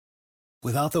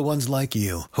Without the ones like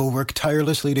you, who work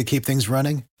tirelessly to keep things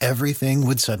running, everything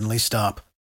would suddenly stop.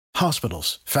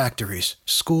 Hospitals, factories,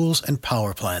 schools, and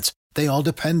power plants, they all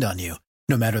depend on you.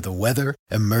 No matter the weather,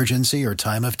 emergency, or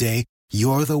time of day,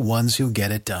 you're the ones who get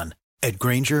it done. At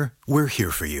Grainger, we're here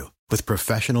for you with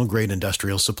professional-grade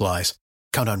industrial supplies.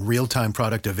 Count on real-time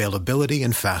product availability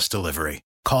and fast delivery.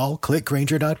 Call, click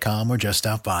Grainger.com, or just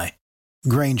stop by.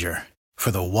 Grainger, for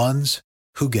the ones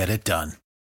who get it done.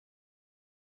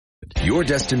 Your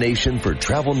destination for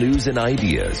travel news and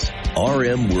ideas.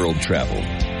 RM World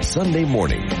Travel. Sunday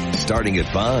morning, starting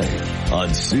at 5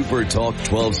 on Super Talk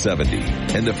 1270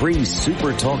 and the free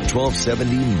Super Talk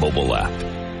 1270 mobile app.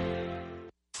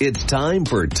 It's time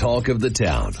for Talk of the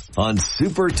Town on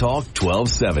Super Talk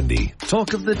 1270.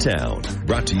 Talk of the Town,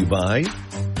 brought to you by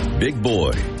Big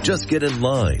Boy. Just get in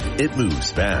line. It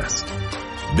moves fast.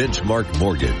 Benchmark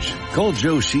Mortgage. Call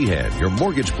Joe Sheehan, your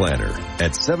mortgage planner,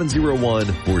 at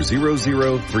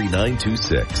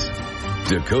 701-400-3926.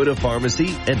 Dakota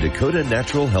Pharmacy and Dakota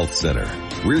Natural Health Center.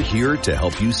 We're here to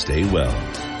help you stay well.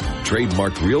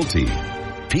 Trademark Realty.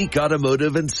 Peak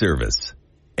Automotive and Service.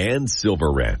 And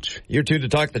Silver Ranch. You're tuned to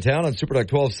Talk the Town on Super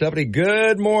Talk 1270.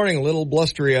 Good morning. A little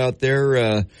blustery out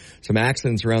there. Some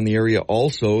accidents around the area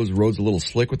also. The road's a little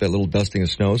slick with that little dusting of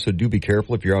snow, so do be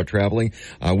careful if you're out traveling.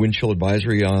 Wind chill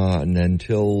advisory and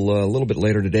until a little bit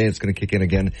later today. It's going to kick in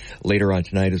again later on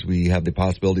tonight as we have the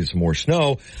possibility of some more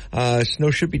snow.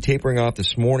 Snow should be tapering off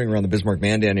this morning around the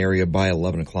Bismarck-Mandan area by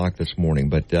 11 o'clock this morning.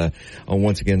 But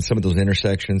once again, some of those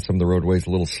intersections, some of the roadways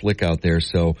a little slick out there,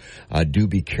 so do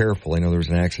be careful. I know there was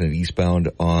an accident eastbound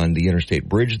on the interstate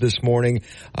bridge this morning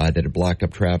that had blocked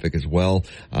up traffic as well,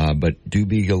 but do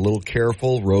be a little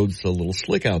careful. Roads a little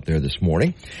slick out there this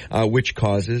morning, which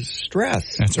causes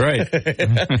stress. That's right.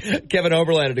 Kevin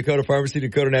Oberland at Dakota Pharmacy,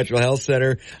 Dakota Natural Health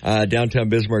Center, downtown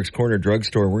Bismarck's Corner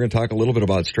Drugstore. We're going to talk a little bit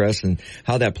about stress and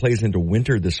how that plays into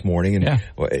winter this morning. And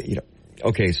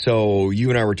okay, so you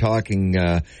and I were talking.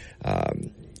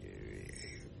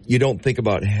 You don't think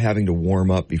about having to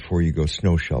warm up before you go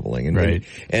snow shoveling. And, right.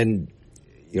 And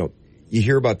you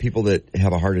hear about people that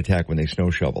have a heart attack when they snow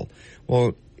shovel.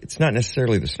 Well, it's not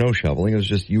necessarily the snow shoveling. It was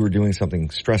just you were doing something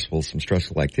stressful, some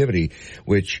stressful activity,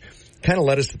 which kind of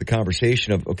led us to the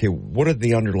conversation of, okay, what are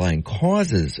the underlying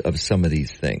causes of some of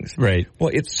these things? Right. Well,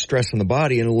 it's stress in the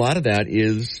body, and a lot of that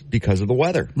is because of the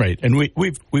weather. Right. And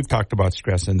we've talked about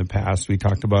stress in the past. We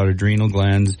talked about adrenal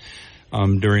glands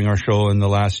during our show in the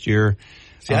last year.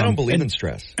 See, I don't believe in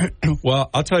stress.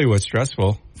 Well, I'll tell you what's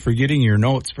stressful. Forgetting your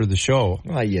notes for the show.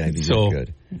 Oh, yeah, you so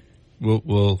did good.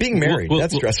 We'll being married,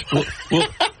 that's stressful. We'll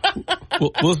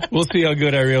see how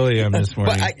good I really am this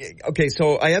morning. Okay,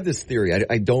 so I have this theory.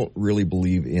 I don't really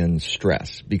believe in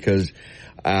stress because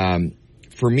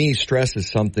for me, stress is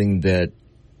something that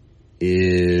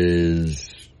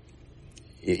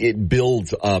it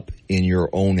builds up in your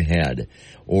own head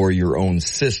or your own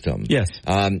system. Yes.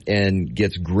 And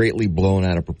gets greatly blown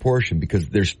out of proportion because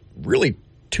there's really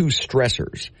two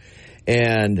stressors.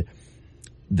 And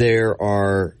there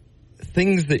are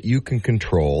things that you can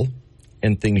control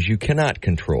and things you cannot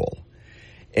control.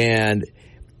 And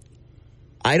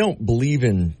I don't believe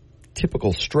in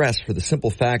typical stress for the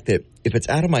simple fact that if it's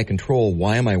out of my control,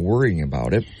 why am I worrying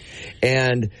about it?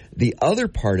 And the other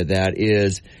part of that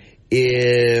is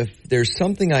if there's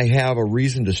something I have a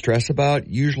reason to stress about,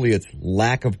 usually it's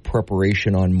lack of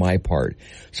preparation on my part.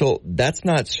 So that's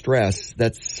not stress.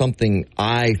 That's something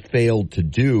I failed to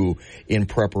do in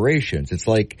preparations. It's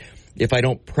like if I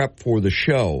don't prep for the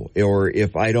show or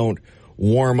if I don't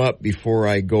warm up before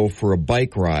I go for a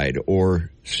bike ride or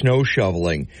snow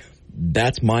shoveling,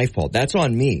 that's my fault. That's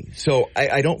on me. So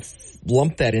I don't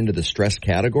lump that into the stress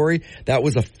category. That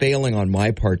was a failing on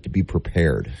my part to be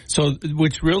prepared. So,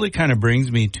 which really kind of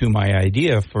brings me to my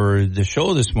idea for the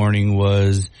show this morning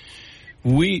was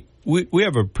we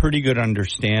have a pretty good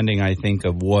understanding, I think,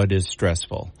 of what is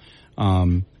stressful.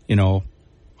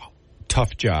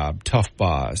 Tough job, tough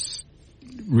boss,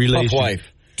 tough wife,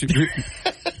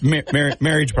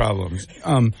 marriage problems.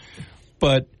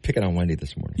 But picking on Wendy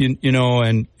this morning,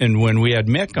 and when we had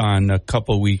Mick on a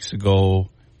couple weeks ago,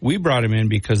 we brought him in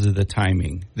because of the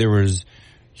timing. There was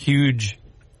huge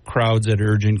crowds at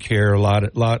urgent care, a lot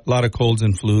of colds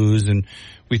and flus, and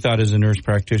we thought as a nurse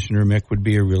practitioner, Mick would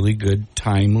be a really good,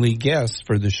 timely guest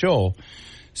for the show.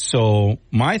 So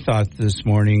my thought this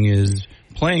morning is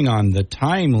playing on the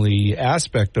timely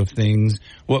aspect of things.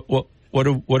 What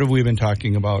have we been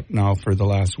talking about now for the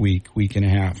last week and a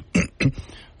half?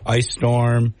 Ice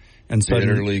storm and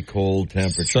bitterly cold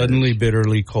temperatures. Suddenly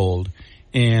bitterly cold.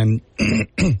 And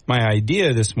my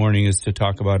idea this morning is to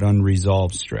talk about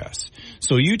unresolved stress.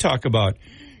 So you talk about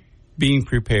being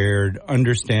prepared,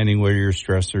 understanding where your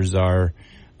stressors are,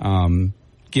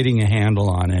 getting a handle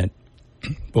on it.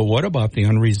 But what about the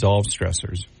unresolved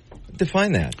stressors?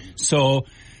 Define that. So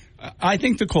I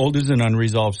think the cold is an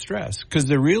unresolved stress because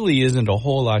there really isn't a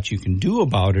whole lot you can do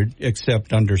about it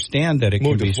except understand that it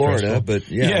can be Florida, stressful. but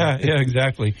yeah,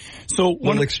 exactly. So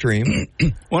extreme.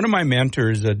 One of my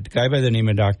mentors, a guy by the name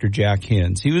of Dr. Jack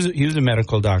Hins, he was a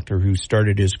medical doctor who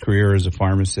started his career as a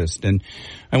pharmacist, and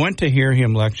I went to hear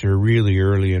him lecture really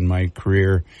early in my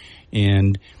career,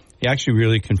 and he actually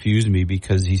really confused me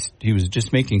because he was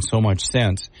just making so much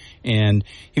sense. And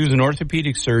he was an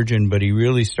orthopedic surgeon, but he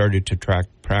really started to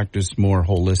practice more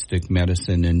holistic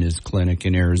medicine in his clinic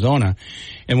in Arizona.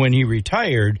 And when he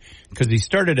retired, because he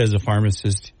started as a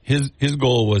pharmacist, his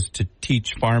goal was to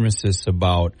teach pharmacists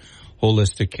about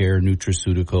holistic care,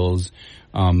 nutraceuticals,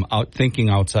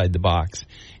 thinking outside the box.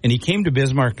 And he came to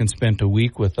Bismarck and spent a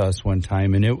week with us one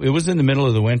time, and it was in the middle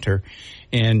of the winter.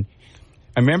 And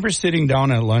I remember sitting down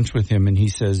at lunch with him, and he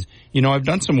says, I've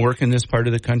done some work in this part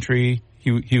of the country. He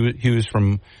was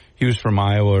from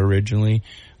Iowa originally.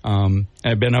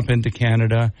 I've been up into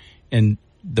Canada, and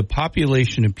the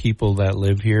population of people that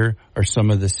live here are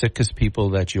some of the sickest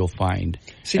people that you'll find.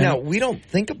 See, now, we don't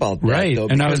think about that, right? Though,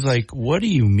 and I was like, what do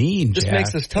you mean, Jack? This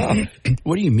makes us tough.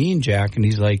 What do you mean, Jack? And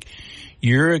he's like,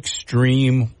 your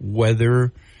extreme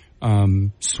weather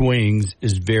swings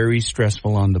is very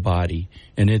stressful on the body,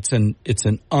 and it's an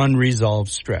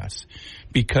unresolved stress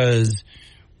because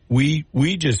we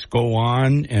just go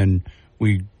on and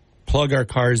we plug our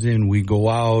cars in, we go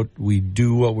out, we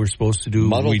do what we're supposed to do,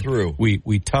 muddle through,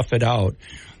 we tough it out.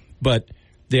 But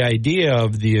the idea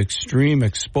of the extreme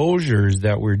exposures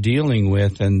that we're dealing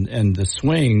with and the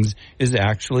swings is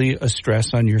actually a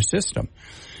stress on your system.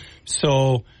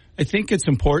 So I think it's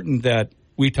important that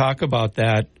we talk about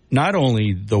that, not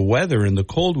only the weather and the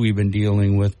cold we've been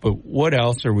dealing with, but what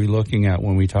else are we looking at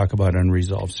when we talk about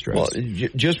unresolved stress? Well,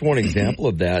 just one example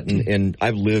of that, and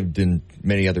I've lived in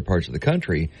many other parts of the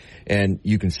country, and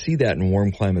you can see that in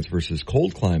warm climates versus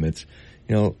cold climates.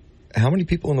 How many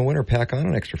people in the winter pack on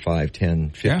an extra 5, 10,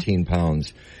 15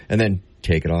 pounds and then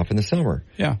take it off in the summer?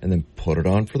 Yeah. And then put it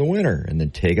on for the winter and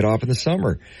then take it off in the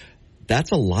summer.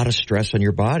 That's a lot of stress on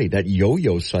your body. That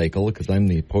yo-yo cycle, because I'm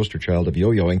the poster child of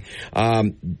yo-yoing,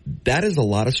 that is a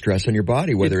lot of stress on your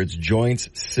body, whether it's joints,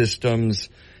 systems,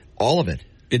 all of it.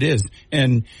 It is.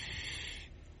 And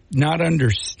not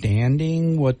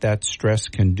understanding what that stress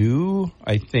can do,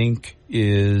 I think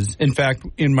is, in fact,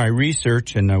 in my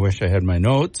research, and I wish I had my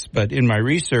notes, but in my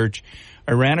research,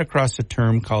 I ran across a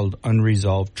term called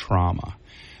unresolved trauma.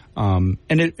 And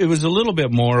it was a little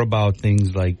bit more about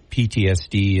things like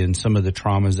PTSD and some of the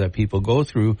traumas that people go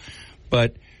through,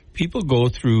 but people go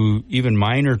through even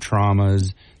minor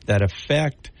traumas that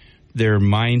affect their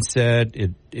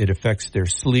mindset, it affects their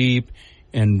sleep,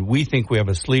 and we think we have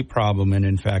a sleep problem, and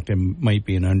in fact it might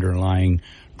be an underlying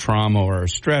trauma or a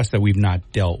stress that we've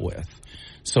not dealt with.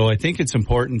 So I think it's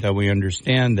important that we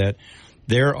understand that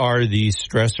there are these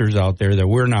stressors out there that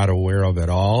we're not aware of at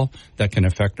all that can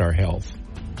affect our health.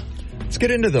 Let's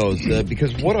get into those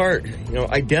because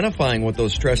identifying what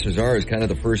those stressors are is kind of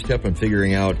the first step in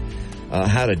figuring out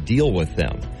how to deal with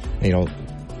them.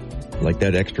 Like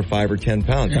that extra 5 or 10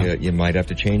 pounds, you might have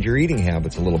to change your eating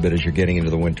habits a little bit as you're getting into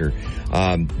the winter.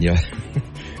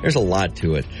 There's a lot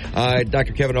to it.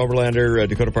 Dr. Kevin Oberlander,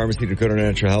 Dakota Pharmacy, Dakota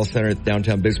Natural Health Center at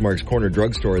downtown Bismarck's Corner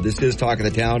Drugstore. This is Talk of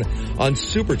the Town on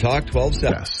Super Talk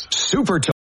 1270. Yes, Super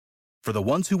Talk. For the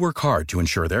ones who work hard to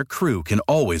ensure their crew can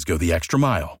always go the extra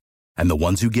mile, and the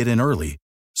ones who get in early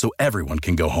so everyone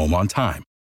can go home on time,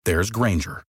 there's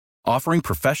Grainger, offering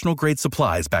professional-grade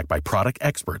supplies backed by product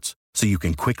experts so you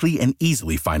can quickly and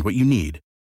easily find what you need.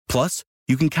 Plus,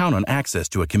 you can count on access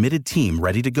to a committed team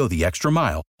ready to go the extra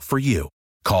mile for you.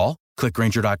 Call, click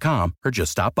Grainger.com, or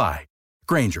just stop by.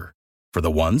 Grainger, for the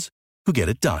ones who get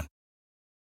it done.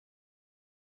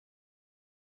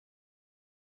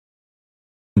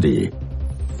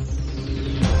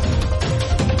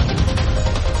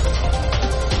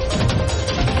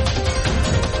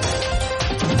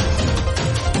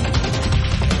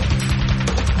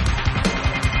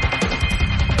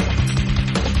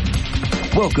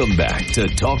 Welcome back to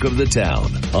Talk of the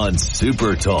Town on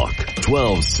Super Talk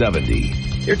 1270.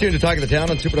 You're tuned to Talk of the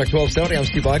Town on Super Talk 1270. I'm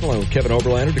Steve Eichel. I'm with Kevin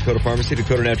Oberlander, Dakota Pharmacy,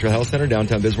 Dakota Natural Health Center,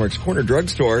 downtown Bismarck's Corner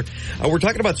Drugstore. We're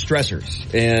talking about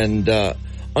stressors and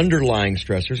underlying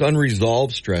stressors,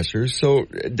 unresolved stressors. So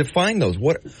define those.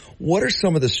 What are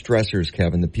some of the stressors,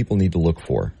 Kevin, that people need to look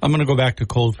for? I'm going to go back to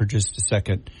cold for just a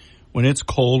second. When it's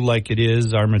cold like it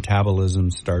is, our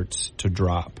metabolism starts to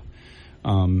drop.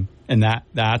 And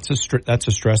that's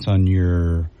a stress on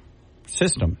your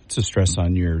system. It's a stress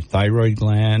on your thyroid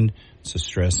gland. It's a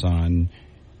stress on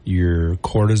your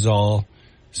cortisol.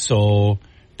 So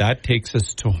that takes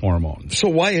us to hormones. So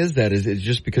why is that? Is it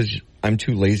just because I'm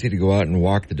too lazy to go out and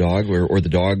walk the dog, or the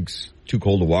dog's too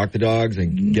cold to walk the dogs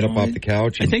and get up off the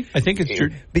couch? I think it's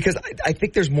true. Because I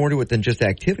think there's more to it than just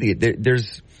activity.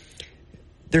 There's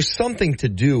something to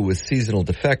do with seasonal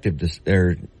defective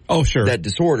that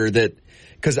disorder that,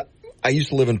 because I used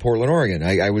to live in Portland, Oregon.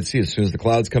 I would see as soon as the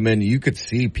clouds come in, you could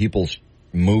see people's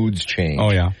moods change.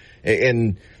 Oh, yeah.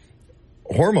 And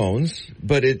hormones,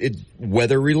 but it's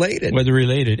weather related. Weather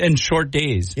related. And short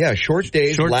days. Yeah, short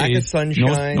days, lack of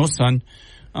sunshine. No sun.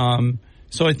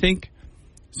 So I think,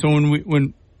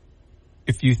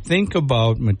 if you think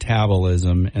about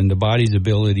metabolism and the body's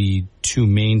ability to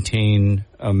maintain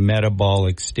a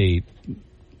metabolic state,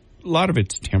 a lot of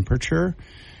it's temperature.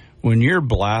 When you're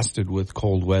blasted with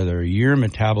cold weather, your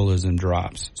metabolism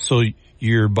drops. So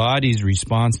your body's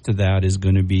response to that is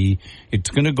going to be, it's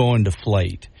going to go into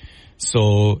flight.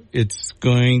 So it's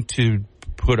going to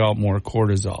put out more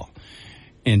cortisol.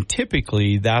 And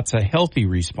typically that's a healthy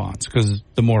response, because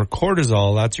the more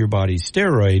cortisol, that's your body's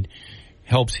steroid,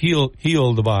 helps heal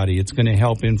the body. It's going to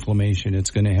help inflammation. It's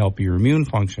going to help your immune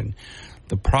function.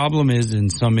 The problem is,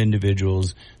 in some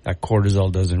individuals, that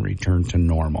cortisol doesn't return to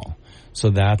normal.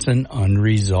 So that's an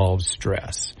unresolved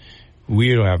stress.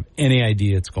 We don't have any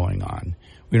idea it's going on.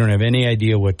 We don't have any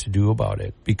idea what to do about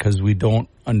it because we don't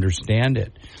understand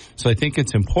it. So I think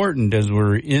it's important as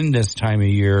we're in this time of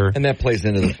year. And that plays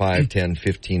into the 5, 10,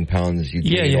 15 pounds you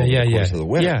gain over the course of the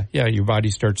winter. Yeah. Your body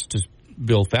starts to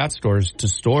build fat stores to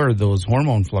store those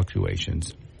hormone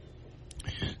fluctuations.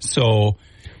 So,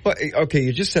 well, okay,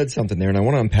 you just said something there, and I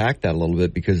want to unpack that a little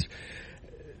bit, because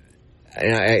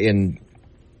in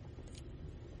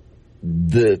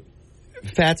the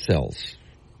fat cells,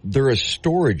 they're a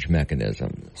storage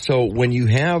mechanism. So when you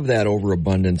have that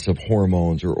overabundance of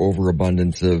hormones or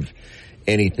overabundance of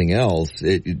anything else,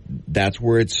 that's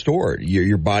where it's stored.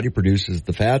 Your body produces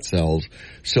the fat cells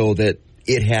so that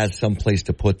it has some place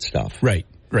to put stuff. Right.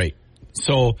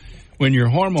 So when your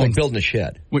hormones, it's like building a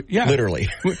shed, literally.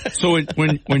 So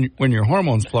when your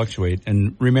hormones fluctuate,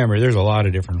 and remember, there's a lot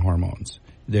of different hormones.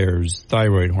 There's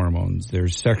thyroid hormones,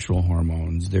 there's sexual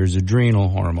hormones, there's adrenal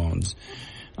hormones.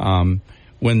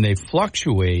 When they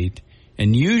fluctuate,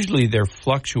 and usually they're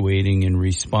fluctuating in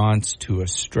response to a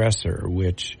stressor,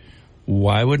 which,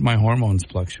 why would my hormones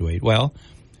fluctuate? Well,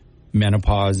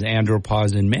 menopause,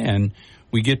 andropause in men,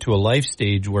 we get to a life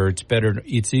stage where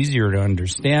it's easier to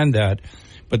understand that,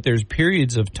 but there's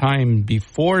periods of time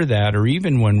before that, or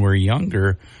even when we're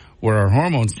younger, where our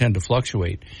hormones tend to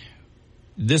fluctuate.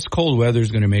 This cold weather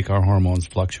is going to make our hormones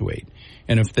fluctuate.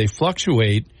 And if they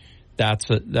fluctuate, that's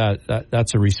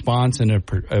a response and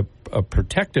a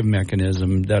protective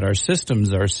mechanism that our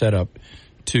systems are set up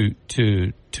to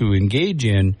engage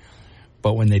in.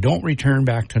 But when they don't return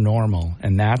back to normal,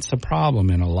 and that's a problem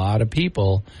in a lot of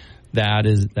people, that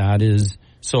is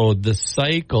so the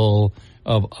cycle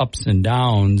of ups and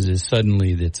downs is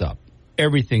suddenly it's up.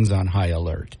 Everything's on high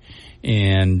alert,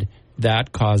 and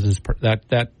that causes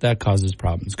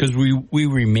problems because we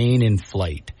remain in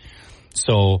flight.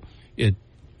 So it's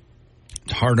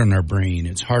hard on our brain,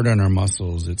 it's hard on our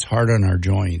muscles, it's hard on our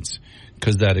joints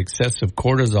because that excessive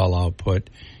cortisol output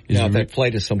is. Now, if that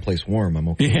flight is someplace warm, I'm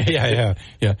okay. Yeah.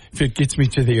 If it gets me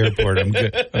to the airport, I'm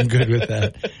good. I'm good with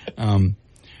that.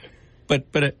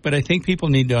 But I think people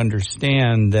need to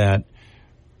understand that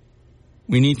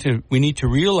we need to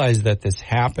realize that this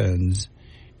happens,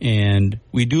 and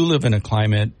we do live in a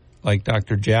climate, like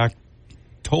Dr. Jack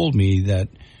told me, that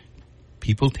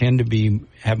people tend to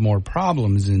have more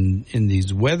problems in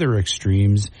these weather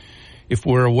extremes. If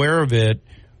we're aware of it,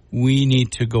 we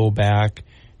need to go back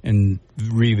and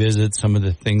revisit some of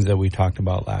the things that we talked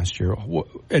about last year.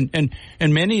 And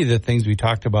many of the things we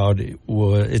talked about,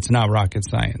 it's not rocket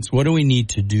science. What do we need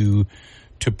to do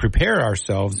to prepare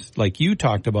ourselves, like you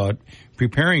talked about,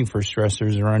 preparing for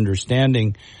stressors or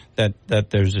understanding that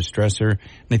there's a stressor? And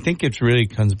I think it really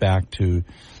comes back to,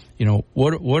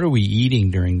 what are we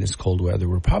eating during this cold weather?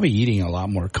 We're probably eating a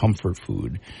lot more comfort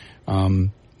food.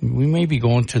 We may be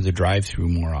going to the drive-through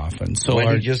more often. So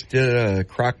Wendy just did a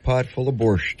crock pot full of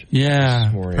borscht. Yeah,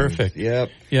 this morning. Perfect. Yep.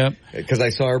 Yep. Because I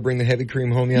saw her bring the heavy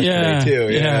cream home yesterday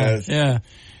too. Yeah.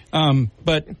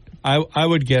 But I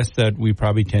would guess that we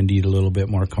probably tend to eat a little bit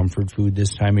more comfort food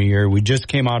this time of year. We just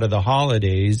came out of the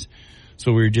holidays,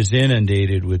 so we were just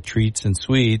inundated with treats and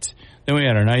sweets. Then we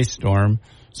had an ice storm,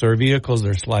 so our vehicles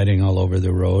are sliding all over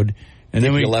the road. And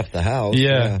then we left the house.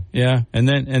 Yeah. And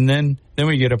then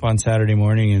we get up on Saturday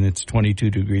morning and it's 22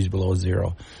 degrees below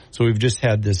zero. So we've just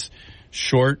had this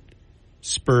short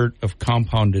spurt of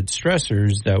compounded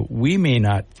stressors that we may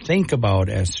not think about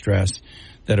as stress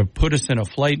that have put us in a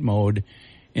flight mode.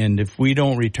 And if we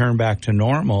don't return back to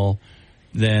normal,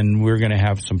 then we're going to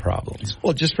have some problems.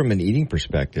 Well, just from an eating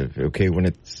perspective, okay, when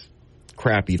it's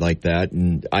crappy like that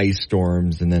and ice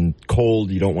storms and then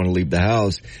cold, you don't want to leave the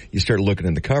house, you start looking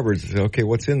in the cupboards and say, okay,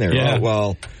 what's in there? Yeah. Oh,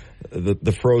 well,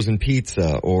 the frozen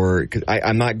pizza, or cause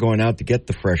I'm not going out to get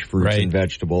the fresh fruits and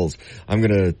vegetables. I'm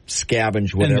going to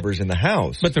scavenge whatever's in the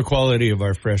house. But the quality of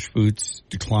our fresh foods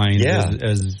declined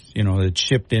as you know, it's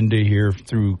shipped into here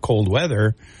through cold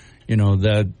weather. You know,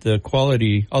 the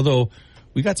quality, although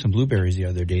we got some blueberries the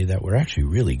other day that were actually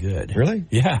really good. Really?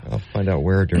 Yeah. I'll find out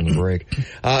where during the break.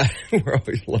 We're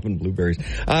always loving blueberries.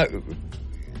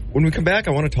 When we come back,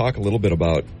 I want to talk a little bit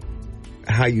about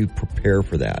how you prepare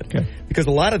for that. Okay. Because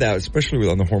a lot of that, especially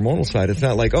on the hormonal side, it's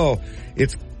not like, oh,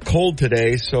 it's cold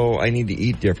today, so I need to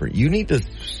eat different. You need to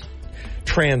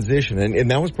transition. And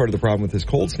that was part of the problem with this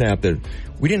cold snap, that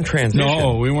we didn't transition.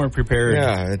 No, we weren't prepared.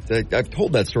 Yeah, I've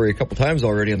told that story a couple times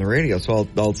already on the radio, so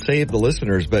I'll save the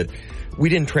listeners, but we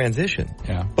didn't transition.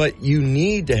 Yeah. But you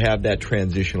need to have that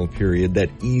transitional period, that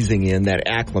easing in, that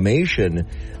acclimation,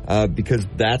 because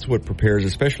that's what prepares,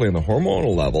 especially on the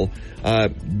hormonal level,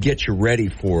 get you ready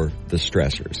for the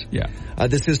stressors. Yeah.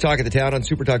 This is Talk of the Town on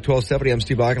Super Talk 1270. I'm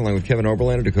Steve Bach, along with Kevin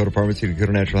Oberlander, Dakota Pharmacy,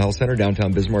 Dakota Natural Health Center,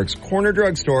 downtown Bismarck's Corner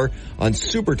Drugstore on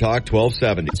Super Talk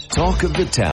 1270. Talk of the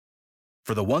Town.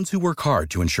 For the ones who work hard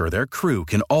to ensure their crew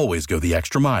can always go the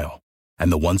extra mile,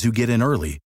 and the ones who get in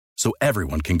early so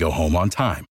everyone can go home on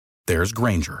time, there's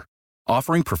Grainger,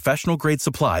 offering professional-grade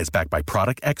supplies backed by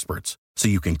product experts so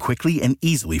you can quickly and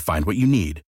easily find what you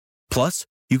need. Plus,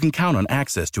 you can count on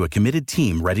access to a committed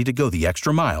team ready to go the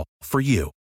extra mile for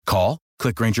you. Call,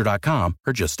 click Grainger.com,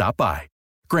 or just stop by.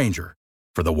 Grainger,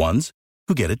 for the ones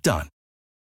who get it done.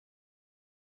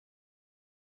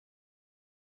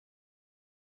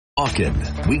 Talkin',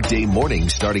 weekday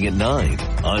mornings starting at 9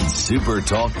 on Super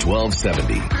Talk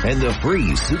 1270 and the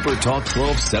free Super Talk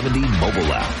 1270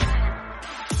 mobile app.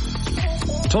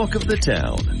 Talk of the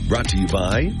Town, brought to you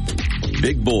by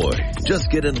Big Boy.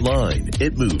 Just get in line.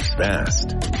 It moves fast.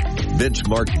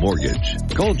 Benchmark Mortgage.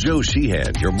 Call Joe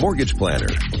Sheehan, your mortgage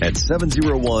planner, at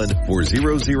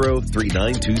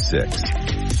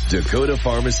 701-400-3926. Dakota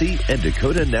Pharmacy and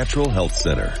Dakota Natural Health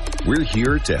Center. We're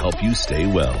here to help you stay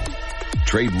well.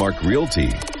 Trademark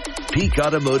Realty, Peak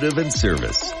Automotive and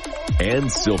Service,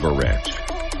 and Silver Ranch.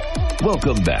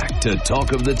 Welcome back to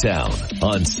Talk of the Town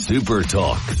on Super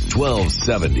Talk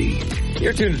 1270.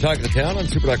 You're tuned to Talk of the Town on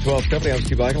Super Talk 1270. I'm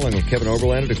Steve Eichel, along with Kevin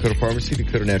Oberlander, Dakota Pharmacy,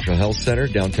 Dakota Natural Health Center,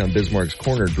 downtown Bismarck's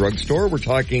Corner Drugstore. We're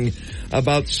talking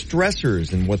about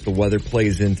stressors and what the weather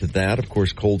plays into that. Of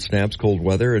course, cold snaps, cold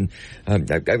weather. And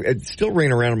it's still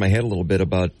ringing around in my head a little bit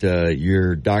about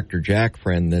your Dr. Jack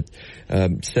friend that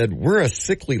said, we're a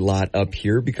sickly lot up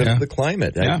here because of the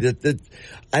climate. Yeah.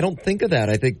 I don't think of that.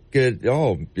 I think,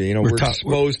 we're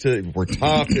exposed to, we're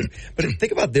tough. But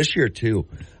think about this year, too.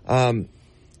 And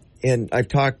I've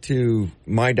talked to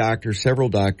my doctor, several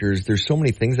doctors. There's so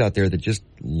many things out there that just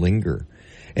linger.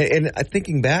 And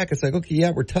thinking back, it's like, okay,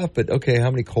 yeah, we're tough, but okay,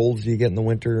 how many colds do you get in the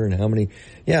winter and how many?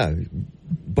 Yeah,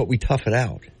 but we tough it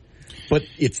out. But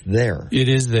it's there. It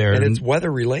is there. And it's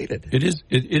weather related.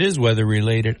 It is weather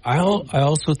related. I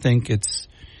also think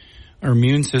our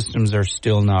immune systems are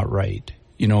still not right.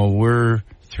 You know, we're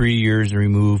 3 years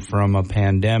removed from a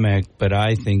pandemic, but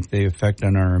I think the effect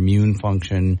on our immune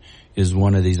function is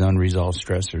one of these unresolved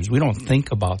stressors. We don't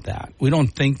think about that. We don't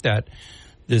think that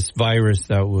this virus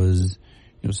that was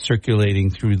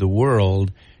circulating through the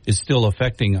world is still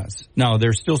affecting us. Now,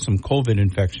 there's still some COVID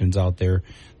infections out there.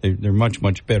 They're much,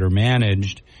 much better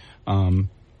managed.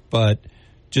 But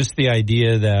just the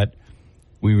idea that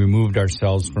we removed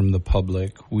ourselves from the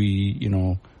public,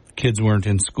 kids weren't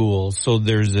in school, so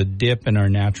there's a dip in our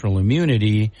natural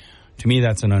immunity. To me,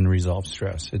 that's an unresolved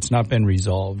stress. It's not been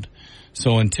resolved.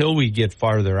 So until we get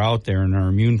farther out there and our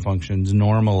immune functions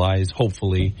normalize,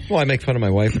 hopefully. Well, I make fun of my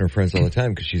wife and her friends all the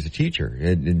time because she's a teacher.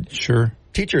 And sure.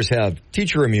 Teachers have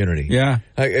teacher immunity. Yeah.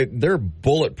 They're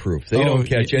bulletproof. They don't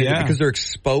catch anything because they're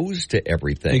exposed to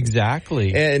everything.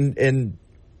 Exactly. And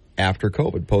after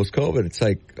COVID, post-COVID, it's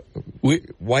like,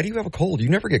 why do you have a cold? You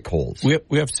never get colds.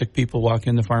 We have sick people walk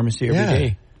in the pharmacy every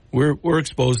day. We're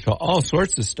exposed to all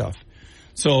sorts of stuff.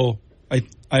 So I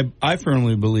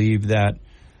firmly believe that.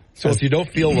 So if you don't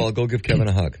feel well, go give Kevin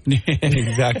a hug.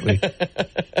 Exactly.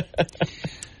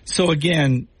 So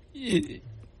again,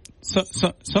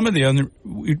 some of the other,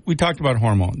 we talked about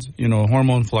hormones,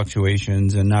 hormone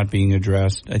fluctuations and not being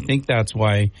addressed. I think that's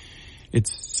why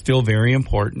it's still very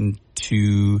important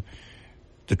to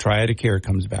the triad of care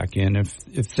comes back in. If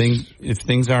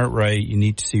things aren't right, you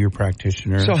need to see your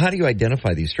practitioner. So how do you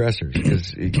identify these stressors?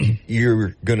 Because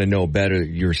you're going to know better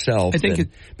yourself. I think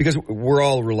because we're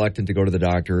all reluctant to go to the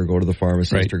doctor or go to the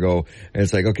pharmacist, right, or go, and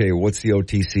it's like, okay, what's the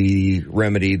OTC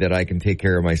remedy that I can take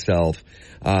care of myself?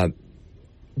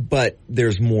 But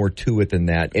there's more to it than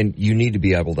that, and you need to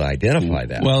be able to identify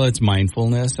that. Well, it's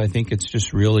mindfulness. I think it's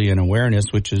just really an awareness,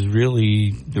 which is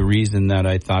really the reason that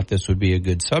I thought this would be a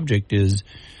good subject. Is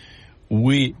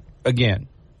we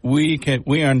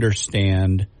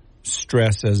understand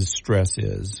stress as stress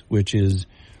is, which is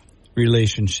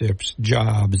relationships,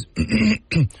 jobs,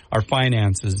 our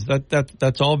finances.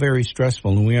 That's all very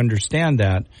stressful, and we understand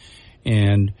that,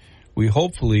 and we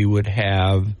hopefully would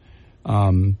have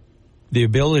the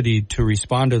ability to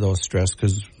respond to those stress,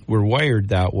 because we're wired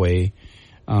that way.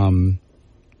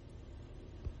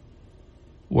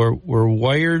 We're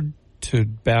wired to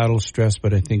battle stress,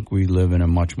 but I think we live in a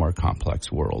much more complex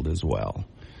world as well.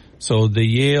 So the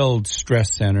Yale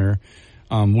Stress Center,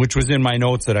 which was in my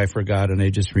notes that I forgot, and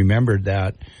I just remembered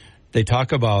that, they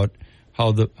talk about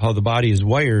how the body is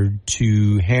wired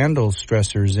to handle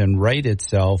stressors and right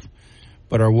itself.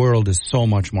 But our world is so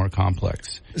much more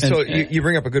complex. So you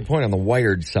bring up a good point on the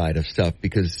wired side of stuff,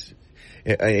 because,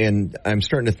 and I'm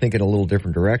starting to think in a little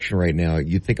different direction right now.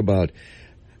 You think about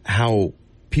how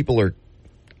people are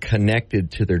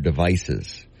connected to their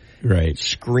devices. Right.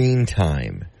 Screen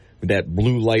time. That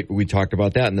blue light, we talked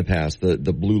about that in the past, the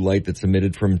blue light that's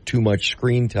emitted from too much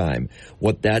screen time,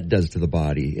 what that does to the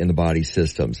body and the body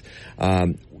systems.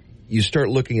 You start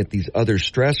looking at these other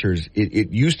stressors.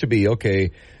 It used to be,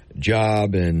 okay,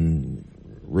 job and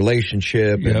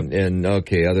relationship, yep, and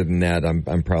okay, other than that,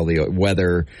 I'm probably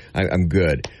weather, I'm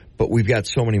good. But we've got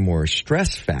so many more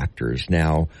stress factors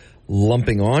now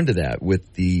lumping onto that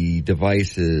with the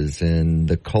devices and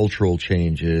the cultural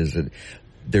changes.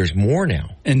 There's more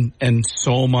now. And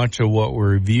so much of what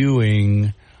we're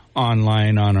viewing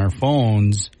online on our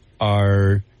phones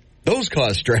are... Those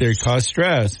cause stress. They cause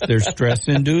stress. There's stress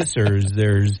inducers.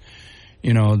 There's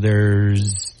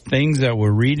things that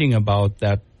we're reading about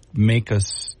that make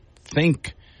us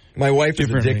think. My wife is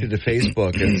addicted to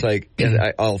Facebook, and it's like,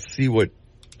 and I'll see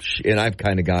and I've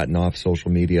kind of gotten off social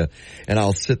media, and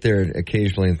I'll sit there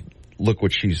occasionally and look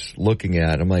what she's looking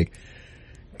at. I'm like,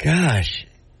 gosh.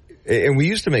 And we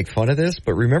used to make fun of this,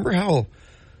 but remember how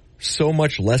so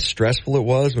much less stressful it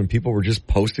was when people were just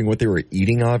posting what they were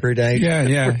eating every day?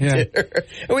 Yeah.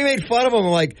 And we made fun of them.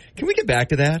 I'm like, can we get back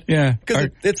to that? Yeah. Because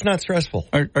it's not stressful.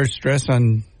 Our stress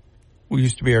on, we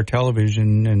used to be our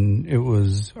television, and it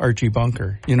was Archie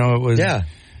Bunker. It was... Yeah.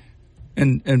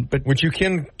 But which you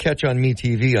can catch on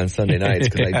MeTV on Sunday nights,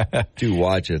 because I do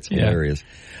watch it. It's hilarious.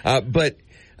 But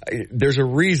there's a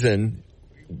reason,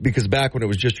 because back when it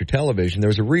was just your television, there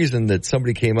was a reason that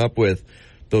somebody came up with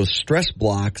those stress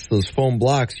blocks, those foam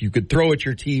blocks you could throw at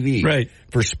your TV, right,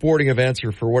 for sporting events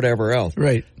or for whatever else.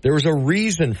 Right. There was a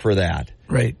reason for that.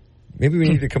 Right. Maybe we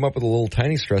need to come up with a little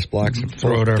tiny stress blocks and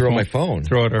throw my phone.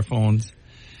 Throw out our phones.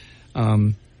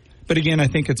 But again, I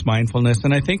think it's mindfulness,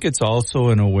 and I think it's also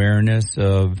an awareness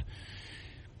of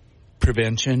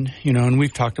prevention, and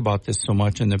we've talked about this so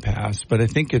much in the past, but I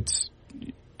think it's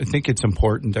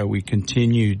important that we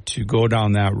continue to go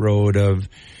down that road of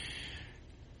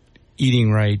eating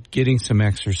right, getting some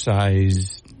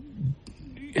exercise,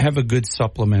 have a good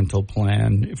supplemental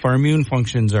plan. If our immune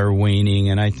functions are waning,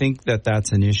 and I think that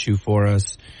that's an issue for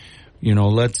us,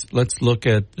 let's look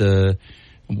at the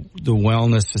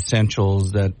wellness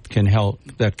essentials that can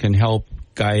help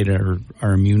guide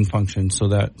our immune function so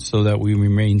that we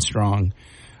remain strong.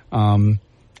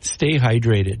 Stay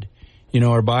hydrated.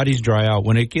 Our bodies dry out.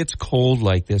 When it gets cold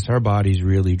like this, our bodies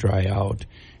really dry out.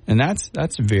 And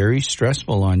that's very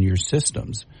stressful on your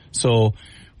systems. So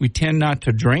we tend not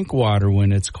to drink water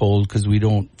when it's cold because we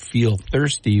don't feel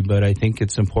thirsty, but I think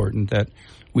it's important that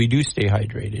we do stay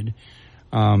hydrated.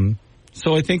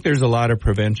 So I think there's a lot of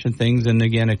prevention things, and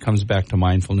again, it comes back to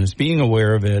mindfulness, being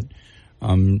aware of it,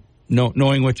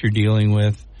 knowing what you're dealing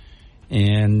with,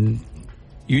 and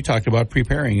you talked about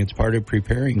preparing. It's part of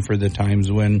preparing for the times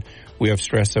when we have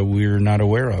stress that we're not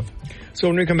aware of. So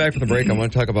when we come back from the break, I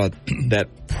want to talk about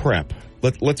that prep.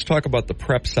 Let's talk about the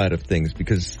prep side of things,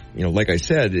 because, like I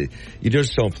said, you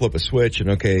just don't flip a switch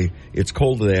and, okay, it's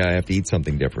cold today, I have to eat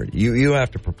something different. You have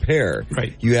to prepare.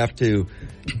 Right. You have to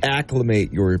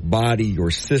acclimate your body, your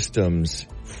systems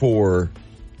for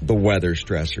the weather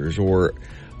stressors, or,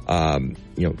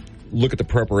 look at the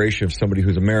preparation of somebody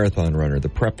who's a marathon runner, the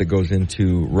prep that goes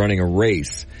into running a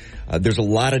race. There's a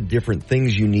lot of different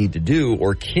things you need to do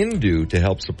or can do to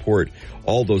help support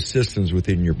all those systems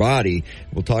within your body.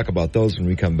 We'll talk about those when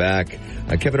we come back.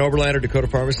 Kevin Oberlander, Dakota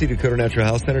Pharmacy, Dakota Natural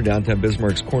Health Center, downtown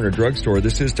Bismarck's Corner Drugstore.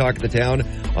 This is Talk of the Town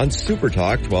on Super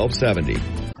Talk 1270.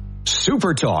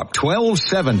 Super Talk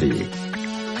 1270.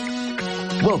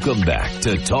 Welcome back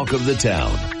to Talk of the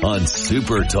Town on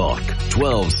Super Talk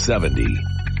 1270.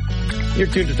 You're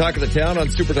tuned to Talk of the Town on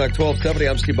Super Talk 1270.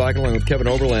 I'm Steve Bach along with Kevin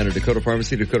Oberlander, Dakota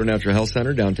Pharmacy, Dakota Natural Health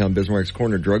Center, downtown Bismarck's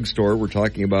Corner Drugstore. We're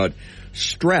talking about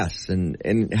stress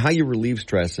and how you relieve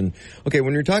stress. And okay,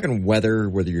 when you're talking weather,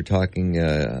 whether you're talking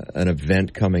an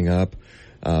event coming up,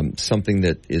 something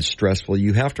that is stressful,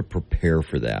 you have to prepare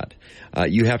for that.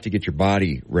 You have to get your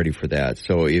body ready for that.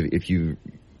 So if you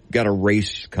got a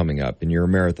race coming up and you're a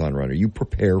marathon runner, you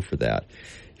prepare for that.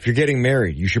 If you're getting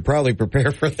married, you should probably prepare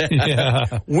for that.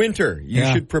 Yeah. Winter, you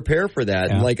should prepare for that.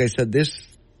 Yeah. And like I said, this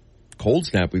cold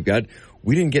snap we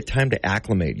didn't get time to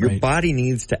acclimate. Your body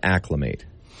needs to acclimate.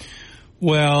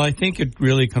 Well, I think it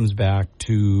really comes back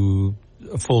to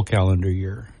a full calendar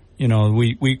year. You know,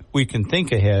 we can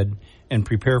think ahead and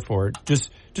prepare for it.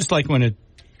 Just like when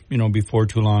before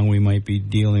too long we might be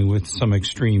dealing with some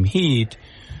extreme heat.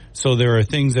 So there are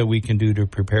things that we can do to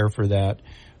prepare for that.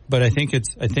 But I think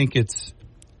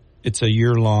it's a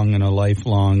year-long and a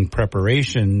lifelong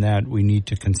preparation that we need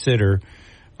to consider,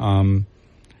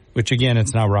 which, again,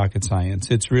 it's not rocket science.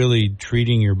 It's really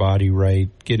treating your body right,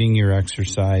 getting your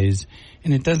exercise,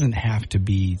 and it doesn't have to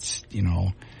be,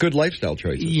 Good lifestyle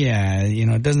choices. Yeah,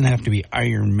 it doesn't have to be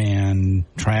Ironman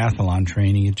triathlon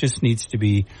training. It just needs to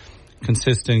be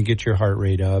consistent, get your heart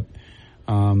rate up.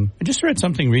 I just read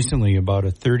something recently about a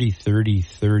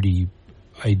 30-30-30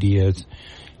 idea.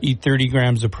 Eat 30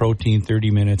 grams of protein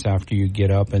 30 minutes after you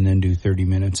get up and then do 30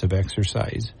 minutes of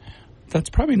exercise. That's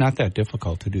probably not that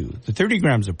difficult to do. The 30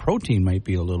 grams of protein might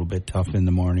be a little bit tough in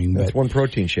the morning. That's one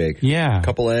protein shake. Yeah. A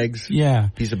couple eggs. Yeah.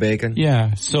 Piece of bacon.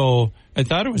 Yeah. So I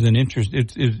thought it was an it's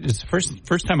the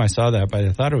first time I saw that, but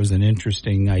I thought it was an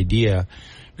interesting idea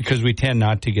because we tend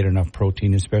not to get enough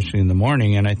protein, especially in the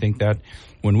morning. And I think that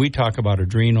when we talk about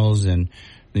adrenals and,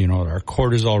 our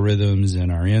cortisol rhythms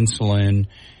and our insulin,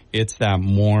 it's that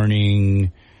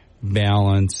morning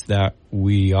balance that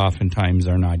we oftentimes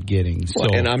are not getting. So,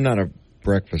 and I'm not a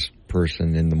breakfast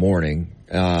person in the morning.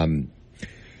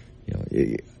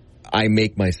 I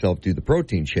make myself do the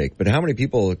protein shake, but how many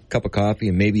people, a cup of coffee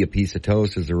and maybe a piece of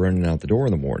toast as they're running out the door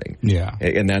in the morning? Yeah.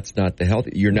 And that's not the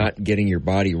healthy. You're not getting your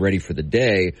body ready for the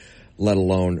day, let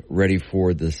alone ready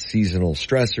for the seasonal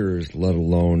stressors, let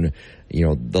alone,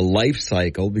 the life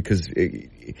cycle, because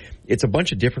it's a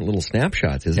bunch of different little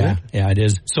snapshots, isn't it? Yeah, it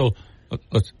is. So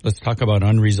let's talk about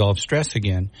unresolved stress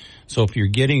again. So if you're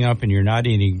getting up and you're not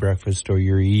eating breakfast or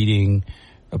you're eating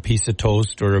a piece of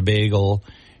toast or a bagel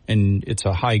and it's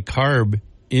a high carb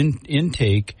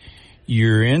intake,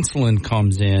 your insulin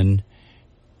comes in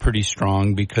pretty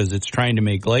strong because it's trying to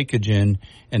make glycogen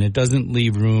and it doesn't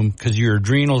leave room because your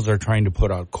adrenals are trying to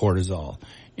put out cortisol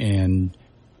and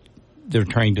they're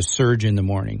trying to surge in the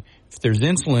morning. If there's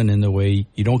insulin in the way,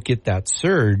 you don't get that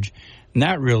surge, and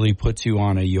that really puts you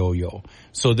on a yo-yo.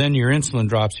 So then your insulin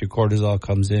drops, your cortisol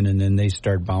comes in, and then they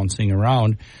start bouncing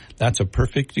around. That's a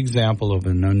perfect example of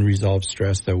an unresolved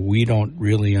stress that we don't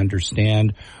really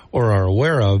understand or are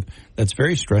aware of that's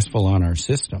very stressful on our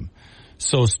system.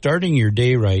 So starting your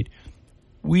day right,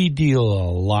 we deal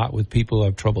a lot with people who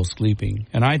have trouble sleeping.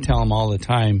 And I tell them all the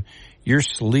time, your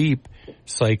sleep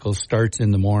cycle starts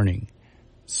in the morning.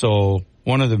 So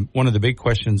one of the big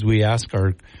questions we ask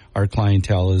our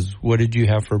clientele is, what did you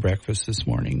have for breakfast this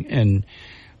morning? And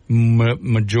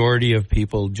majority of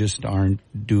people just aren't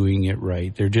doing it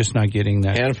right. They're just not getting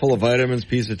that. Handful of vitamins,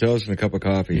 piece of toast, and a cup of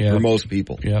coffee for most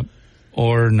people. Yep.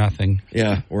 Or nothing.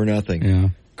 Yeah, or nothing. Yeah.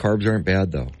 Carbs aren't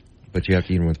bad, though, but you have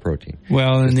to eat them with protein.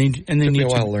 Well, and they took me a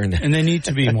while to learn that. And they need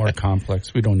to be more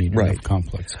complex. We don't need enough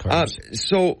complex carbs.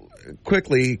 So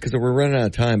quickly, because we're running out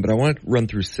of time, but I want to run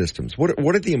through systems. What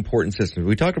are the important systems?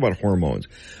 We talked about hormones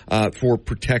for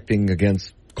protecting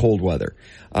against cold weather.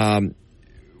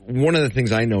 One of the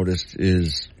things I noticed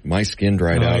is my skin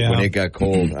dried out when it got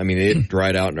cold. I mean, it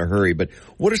dried out in a hurry. But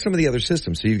what are some of the other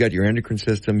systems? So you've got your endocrine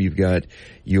system, you've got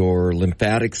your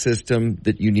lymphatic system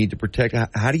that you need to protect.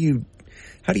 How do you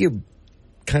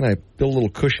kind of build a little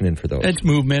cushion in for those? It's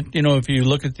movement. If you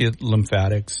look at the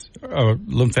lymphatics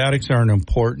are an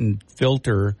important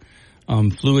filter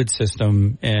fluid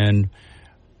system, and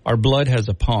our blood has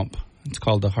a pump. It's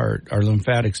called the heart. Our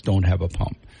lymphatics don't have a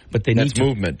pump, but they need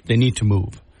to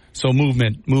move. So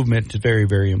movement is very,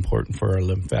 very important for our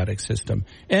lymphatic system.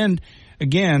 And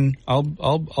again,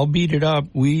 I'll beat it up.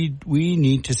 We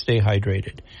need to stay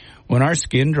hydrated. When our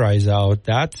skin dries out,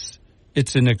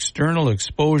 it's an external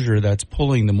exposure that's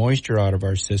pulling the moisture out of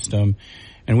our system,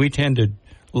 and we tend to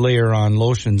layer on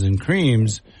lotions and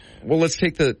creams. Well, let's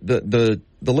take the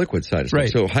liquid side of stuff.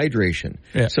 Right. So hydration.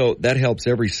 Yeah. So that helps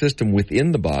every system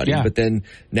within the body. Yeah. But then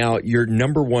now your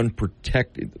number one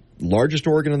largest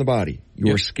organ in the body,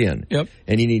 your skin. Yep.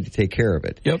 And you need to take care of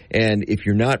it. Yep. And if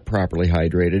you're not properly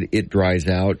hydrated, it dries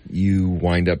out. You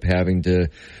wind up having to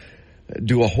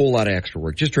do a whole lot of extra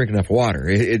work. Just drink enough water.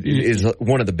 It is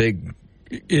one of the big...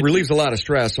 It relieves a lot of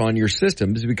stress on your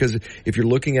systems, because if you're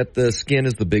looking at the skin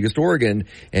as the biggest organ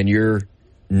and you're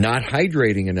not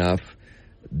hydrating enough,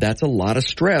 that's a lot of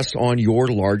stress on your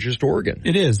largest organ.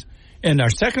 It is. And our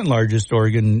second largest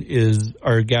organ is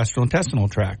our gastrointestinal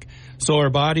tract. So our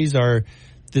bodies are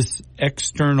this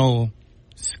external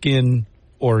skin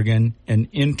organ, and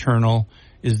internal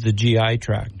is the GI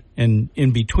tract. And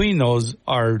in between those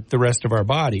are the rest of our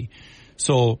body.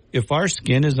 So if our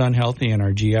skin is unhealthy and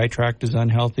our GI tract is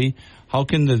unhealthy, how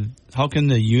can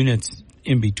the units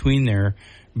in between there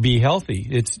be healthy?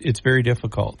 It's very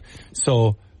difficult.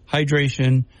 So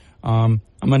hydration. I'm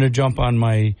going to jump on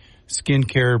my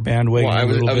skincare bandwagon. Well, I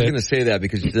was bit. going to say that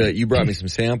because you brought me some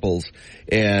samples,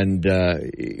 and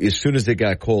as soon as it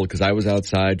got cold, because I was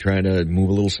outside trying to move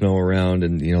a little snow around,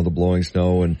 and the blowing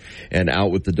snow, and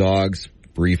out with the dogs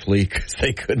briefly because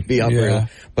they couldn't be up there.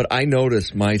 But I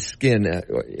noticed my skin,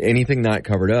 anything not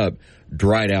covered up,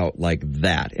 dried out like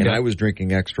that. And I was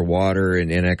drinking extra water and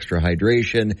extra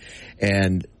hydration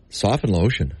and softened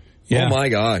lotion. Yeah. Oh my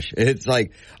gosh. It's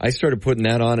like I started putting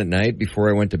that on at night before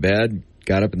I went to bed,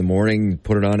 got up in the morning,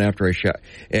 put it on after I shower.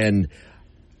 And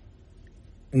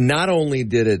not only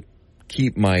did it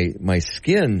keep my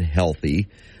skin healthy,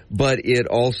 but it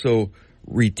also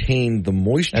retained the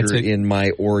moisture in my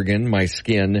organ, my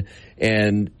skin,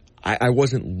 and I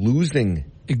wasn't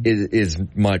losing as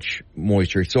much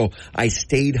moisture. So I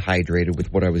stayed hydrated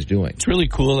with what I was doing. It's really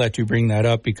cool that you bring that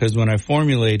up, because when I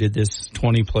formulated this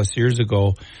 20 plus years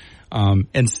ago,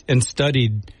 and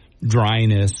studied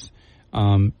dryness,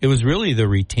 it was really the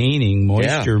retaining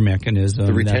moisture mechanism.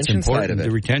 The retention that's important. side of it.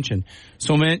 The retention.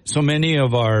 So many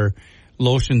of our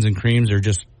lotions and creams are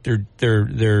just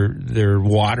they're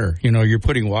water. You're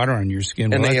putting water on your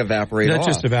skin, and they evaporate off. That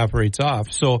just evaporates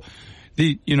off. So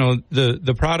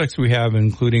the products we have,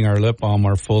 including our lip balm,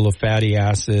 are full of fatty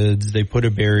acids. They put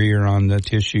a barrier on the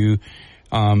tissue,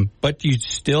 but you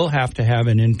still have to have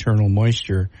an internal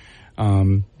moisture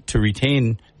to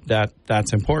retain that.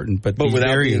 That's important. But without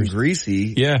barriers, being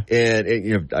greasy,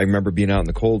 and I remember being out in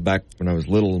the cold back when I was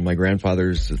little, and my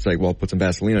grandfather's, it's like, well, put some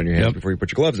Vaseline on your hands before you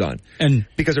put your gloves on, and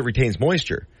because it retains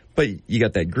moisture. But you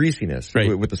got that greasiness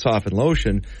with the softened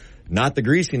lotion. Not the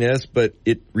greasiness, but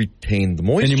it retained the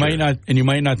moisture. And you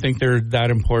might not think they're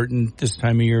that important this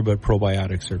time of year, but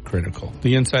probiotics are critical.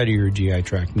 The inside of your GI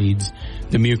tract needs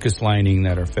the mucus lining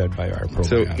that are fed by our probiotics.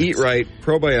 So eat right,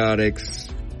 probiotics,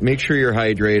 make sure you're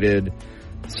hydrated.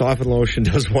 Softened lotion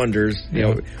does wonders.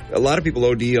 A lot of people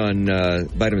OD on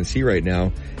vitamin C right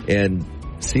now, and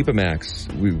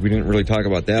Cepamax. We didn't really talk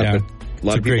about that, but a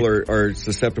lot of people are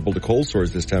susceptible to cold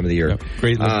sores this time of the year. Yep.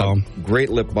 Great lip balm. Great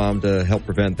lip balm to help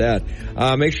prevent that.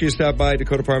 Make sure you stop by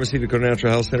Dakota Pharmacy, Dakota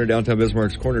Natural Health Center, downtown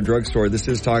Bismarck's Corner Drugstore. This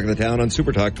is Talk of the Town on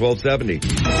Super Talk 1270.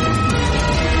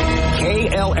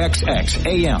 KLXX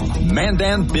AM,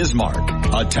 Mandan, Bismarck,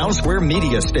 a Town Square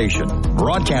media station,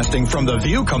 broadcasting from the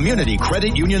View Community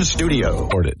Credit Union Studio.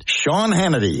 Sean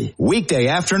Hannity, weekday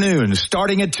afternoons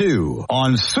starting at 2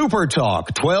 on Super Talk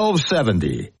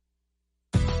 1270.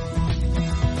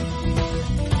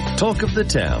 Talk of the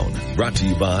Town, brought to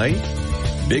you by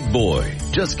Big Boy.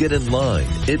 Just get in line.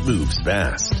 It moves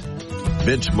fast.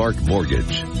 Benchmark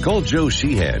Mortgage. Call Joe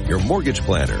Sheehan, your mortgage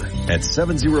planner, at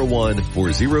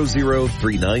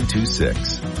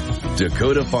 701-400-3926.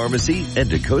 Dakota Pharmacy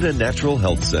and Dakota Natural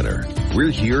Health Center.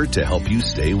 We're here to help you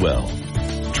stay well.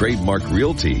 Trademark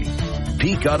Realty,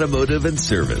 Peak Automotive and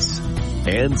Service,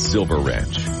 and Silver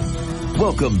Ranch.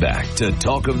 Welcome back to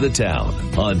Talk of the Town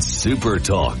on Super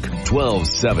Talk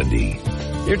 1270.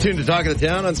 You're tuned to Talk of the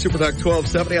Town on Super Talk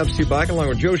 1270. I'm Steve Black along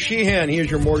with Joe Sheehan. He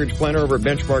is your mortgage planner over at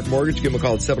Benchmark Mortgage. Give him a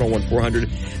call at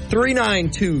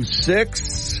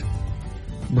 701-400-3926.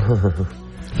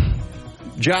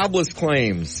 Jobless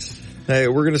claims. Hey,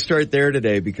 we're going to start there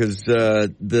today because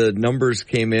the numbers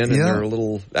came in and they're a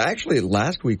little... Actually,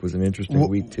 last week was an interesting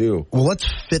week, too. Well,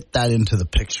 let's fit that into the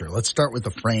picture. Let's start with the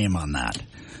frame on that.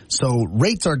 So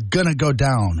rates are going to go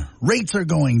down. Rates are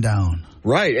going down.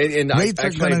 Right. And I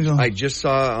just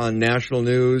saw on national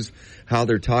news how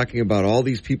they're talking about all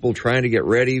these people trying to get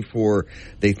ready for,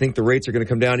 they think the rates are going to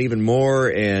come down even more,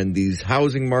 and these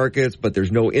housing markets, but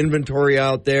there's no inventory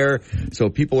out there, so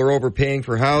people are overpaying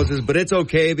for houses, but it's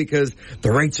okay because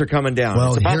the rates are coming down. Well,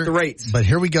 it's about the rates. But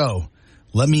here we go.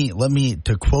 Let me,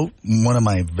 to quote one of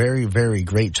my very, very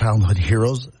great childhood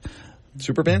heroes,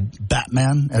 Superman?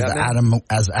 Batman,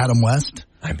 as Adam West.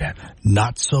 I'm Batman.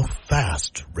 Not so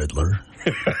fast, Riddler.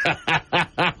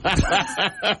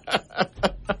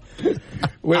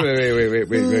 Wait.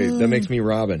 That makes me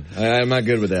Robin. I'm not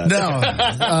good with that. No.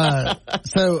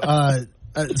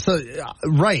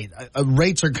 Right.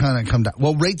 Rates are kind of come down.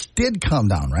 Well, rates did come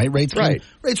down, right? Rates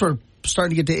were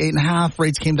starting to get to 8.5.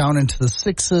 Rates came down into the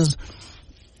 6s.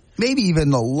 Maybe even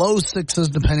the low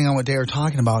 6s, depending on what day we're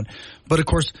talking about. But of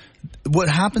course, what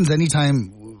happens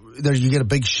anytime you get a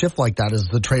big shift like that is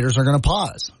the traders are going to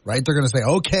pause, right? They're going to say,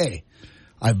 okay,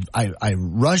 I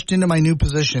rushed into my new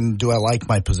position. Do I like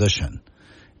my position?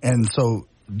 And so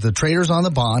the traders on the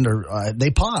bond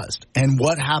they paused. And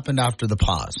what happened after the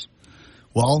pause?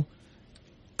 Well,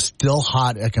 still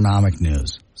hot economic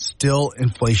news, still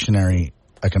inflationary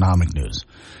economic news.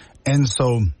 And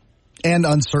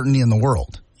uncertainty in the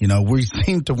world. You know, we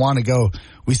seem to want to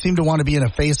be in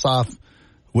a face-off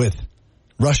with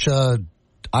Russia,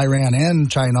 Iran,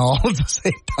 and China all at the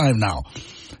same time now.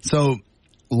 So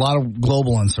a lot of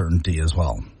global uncertainty as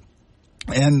well.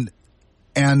 And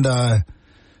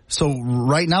so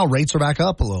right now rates are back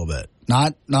up a little bit.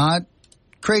 Not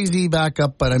crazy back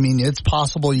up, but I mean, it's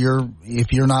possible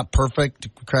if you're not perfect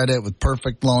credit with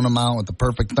perfect loan amount with the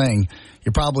perfect thing,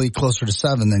 you're probably closer to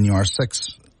 7 than you are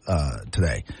 6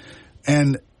 today.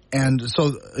 And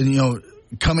so, you know,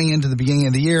 coming into the beginning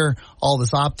of the year, all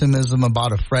this optimism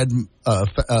about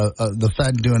the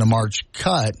Fed doing a March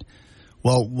cut.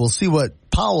 Well, we'll see what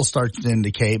Powell starts to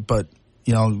indicate, but,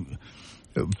 you know,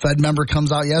 Fed member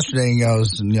comes out yesterday and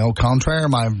goes, you know, contraire,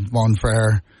 my bon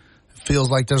frere, feels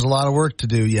like there's a lot of work to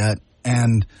do yet.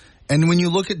 And when you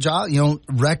look at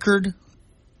record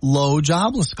low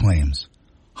jobless claims,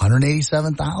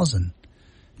 187,000.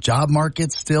 Job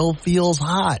market still feels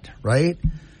hot, right?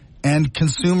 And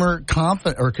consumer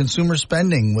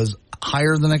spending was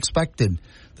higher than expected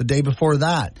the day before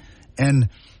that. And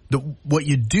what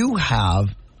you do have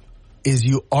is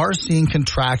you are seeing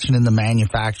contraction in the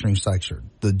manufacturing sector.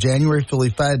 The January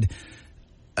Philly Fed,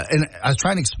 and I was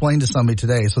trying to explain to somebody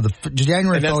today. So the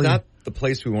January and that's Philly, not the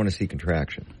place we want to see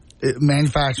contraction.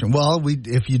 Manufacturing. Well,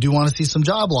 if you do want to see some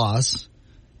job loss,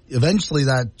 eventually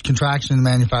that contraction in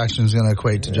manufacturing is going to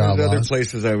equate to job loss. There's other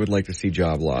places I would like to see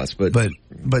job loss, but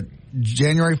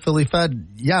January Philly Fed,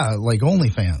 like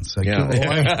OnlyFans.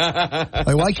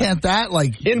 Why can't that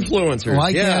influencers?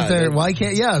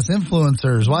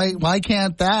 Influencers. Why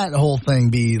can't that whole thing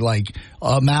be like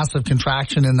a massive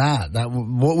contraction in that?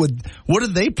 What are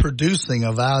they producing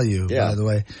of value? Yeah. By the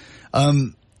way,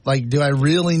 do I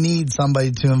really need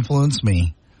somebody to influence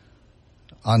me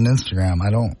on Instagram? I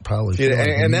don't probably.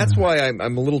 And that's why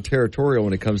I'm a little territorial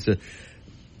when it comes to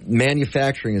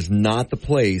manufacturing. Is not the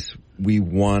place we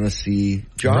want to see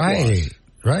job loss.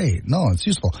 Right. No, it's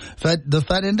useful. The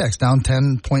Fed index down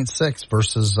 10.6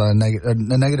 versus a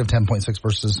negative 10.6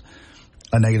 versus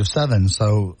a negative 7.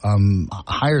 So,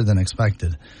 higher than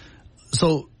expected.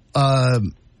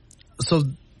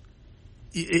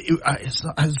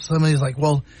 Somebody's like,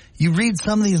 well, you read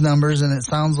some of these numbers and it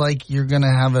sounds like you're going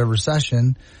to have a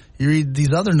recession. You read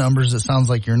these other numbers, it sounds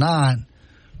like you're not.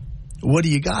 What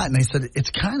do you got? And I said, it's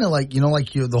kind of like,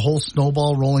 the whole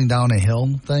snowball rolling down a hill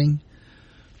thing.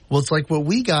 Well, it's like what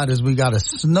we got is we got a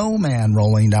snowman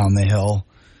rolling down the hill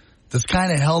that's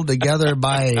kind of held together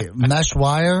by mesh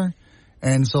wire.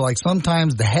 And so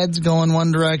sometimes the head's going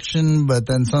one direction, but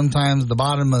then sometimes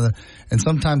and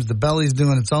sometimes the belly's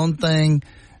doing its own thing.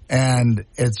 And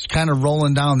it's kind of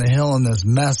rolling down the hill in this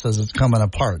mess as it's coming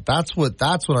apart. That's what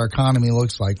our economy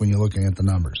looks like when you're looking at the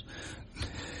numbers.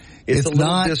 It's a little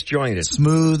not disjointed,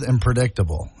 smooth and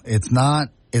predictable. It's not.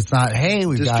 Hey,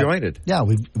 we've disjointed.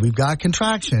 We've got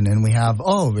contraction and we have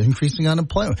increasing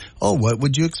unemployment. Oh, what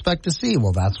would you expect to see?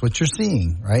 Well, that's what you're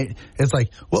seeing, right? It's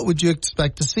like, what would you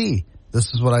expect to see?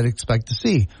 This is what I'd expect to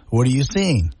see. What are you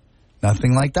seeing?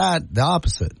 Nothing like that. The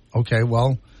opposite. Okay,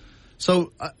 well,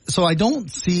 so I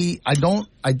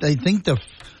think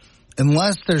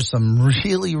unless there's some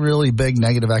really, really big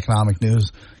negative economic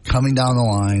news coming down the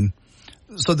line.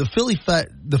 So the Philly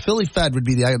Fed would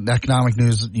be the economic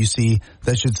news you see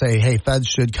that should say, hey, Feds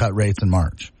should cut rates in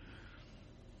March.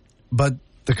 But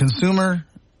the consumer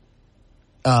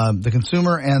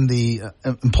and the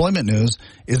employment news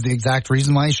is the exact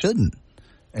reason why it shouldn't.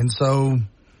 And so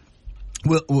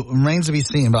remains to be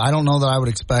seen. But I don't know that I would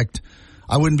expect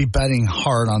I wouldn't be betting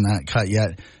hard on that cut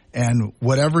yet. And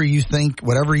whatever you think,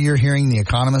 whatever you're hearing the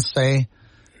economists say,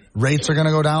 rates are going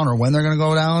to go down or when they're going to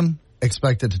go down,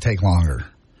 expect it to take longer.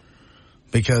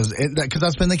 Because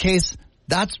that's been the case.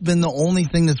 That's been the only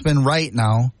thing that's been right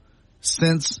now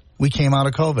since we came out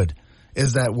of COVID,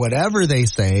 is that whatever they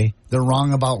say, they're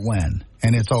wrong about when.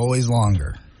 And it's always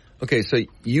longer. Okay, so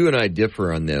you and I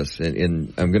differ on this,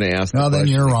 and I'm going to ask. No, then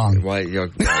you're wrong. Why?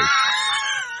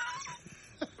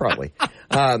 Probably.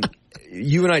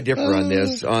 You and I differ on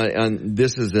this. On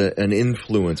this is an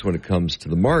influence when it comes to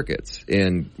the markets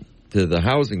and to the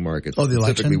housing markets,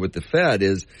 specifically with the Fed.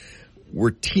 Is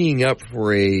we're teeing up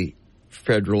for a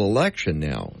federal election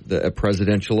now, a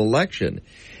presidential election,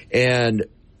 and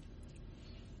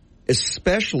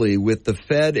especially with the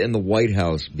Fed and the White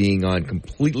House being on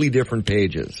completely different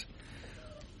pages.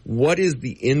 What is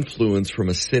the influence from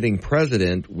a sitting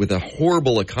president with a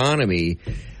horrible economy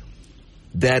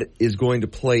that is going to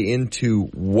play into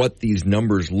what these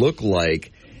numbers look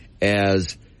like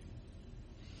as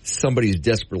somebody's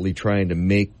desperately trying to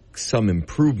make some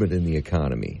improvement in the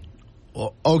economy?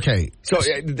 Well, okay. So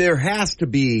there has to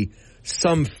be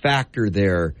some factor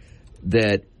there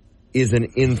that is an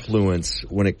influence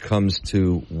when it comes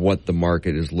to what the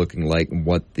market is looking like and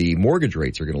what the mortgage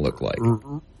rates are going to look like.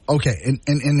 Okay,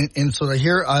 and so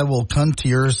here I will come to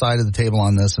your side of the table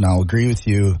on this, and I'll agree with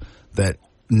you that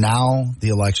now the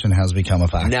election has become a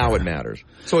factor. Now it matters.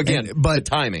 So again, the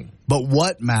timing. But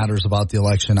what matters about the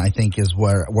election, I think, is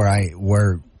where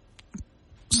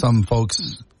some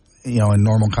folks,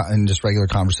 in just regular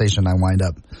conversation, I wind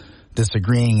up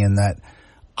disagreeing in that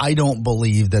I don't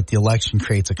believe that the election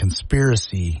creates a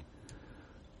conspiracy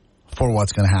for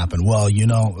what's going to happen. Well,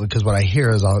 because what I hear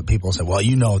is people say, well,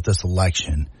 at this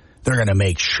election, they're going to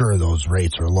make sure those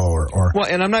rates are lower.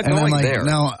 And I'm not going there.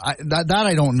 No, that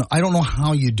I don't know. I don't know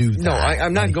how you do that. No,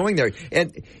 I'm not going there.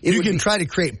 And you can try to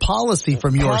create policy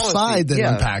from your side that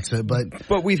impacts it,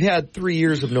 but we've had 3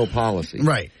 years of no policy,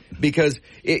 right? Because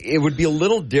it would be a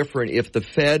little different if the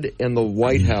Fed and the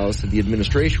White House and the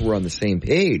administration were on the same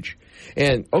page.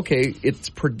 And, okay, it's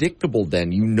predictable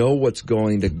then. You know what's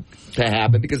going to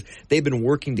happen because they've been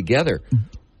working together.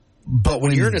 But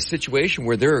when you're in a situation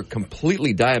where they're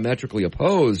completely diametrically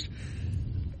opposed,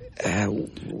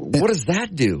 what does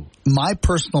that do? My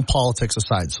personal politics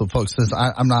aside, so folks,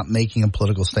 I'm not making a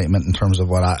political statement in terms of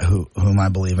whom I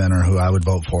believe in or who I would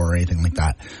vote for or anything like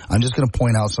that. I'm just going to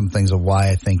point out some things of why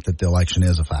I think that the election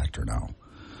is a factor now.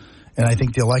 And I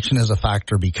think the election is a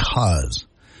factor because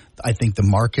I think the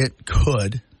market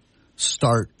could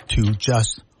start to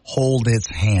just hold its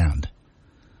hand.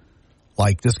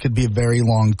 Like this could be a very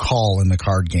long call in the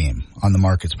card game on the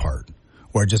market's part,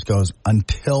 where it just goes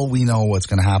until we know what's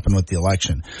going to happen with the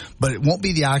election. But it won't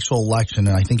be the actual election,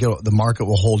 and I think the market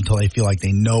will hold until they feel like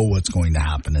they know what's going to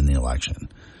happen in the election.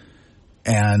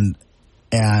 And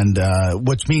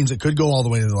which means it could go all the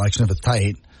way to the election if it's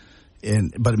tight.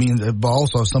 But it means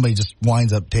also if somebody just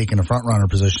winds up taking a front runner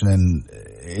position and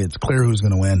it's clear who's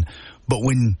going to win. But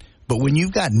when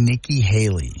you've got Nikki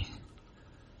Haley,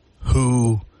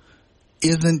 who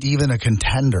isn't even a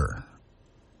contender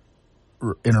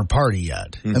in her party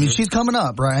yet. Mm-hmm. I mean, she's coming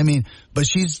up, right? I mean, but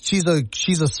she's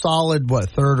a solid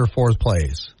third or fourth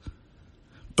place.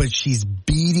 But she's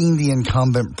beating the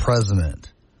incumbent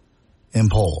president in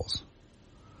polls.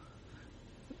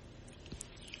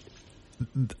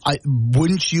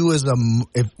 Wouldn't you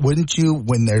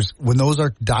when those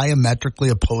are diametrically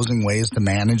opposing ways to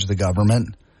manage the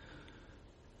government?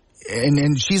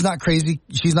 And she's not crazy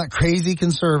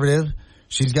conservative.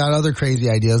 She's got other crazy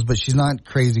ideas, but she's not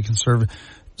crazy conservative.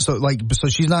 So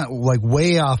she's not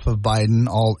way off of Biden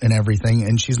and everything,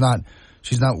 and she's not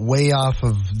way off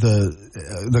of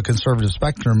the conservative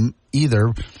spectrum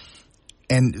either.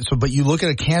 And so, but you look at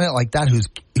a candidate like that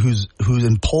who's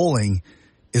in polling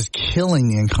is killing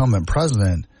the incumbent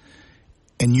president,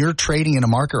 and you're trading in a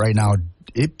market right now,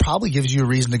 it probably gives you a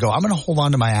reason to go, I'm going to hold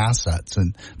on to my assets.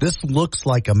 And this looks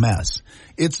like a mess.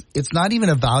 It's not even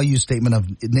a value statement of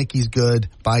Nikki's good,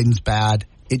 Biden's bad.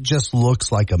 It just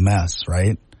looks like a mess,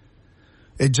 right?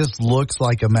 It just looks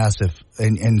like a mess.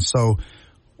 So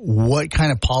what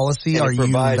kind of policy are you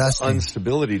investing?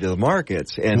 Instability to the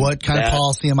markets. And what kind of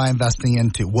policy am I investing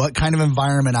into? What kind of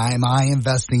environment am I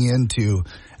investing into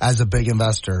as a big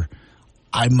investor?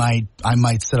 I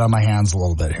might sit on my hands a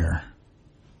little bit here.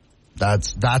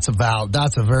 That's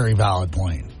a very valid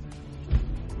point.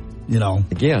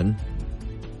 Again,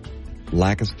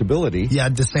 lack of stability. Yeah,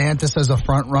 DeSantis as a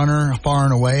front runner far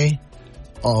and away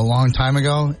a long time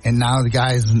ago, and now the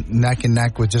guy's neck and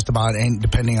neck with just about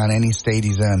depending on any state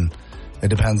he's in. It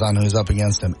depends on who's up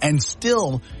against him. And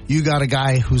still, you got a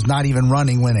guy who's not even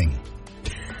running winning.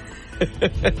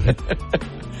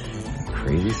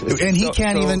 Crazy. And he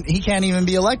can't even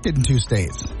be elected in 2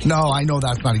 states. No, I know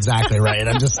that's not exactly right.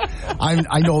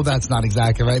 I know that's not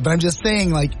exactly right, but I'm just saying,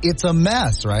 like, it's a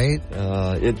mess, right?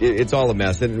 It's all a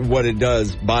mess. And what it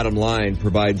does, bottom line,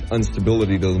 provides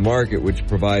instability to the market, which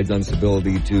provides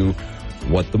instability to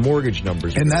what the mortgage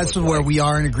numbers are. And that's where we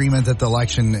are in agreement that the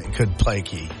election could play a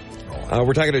key.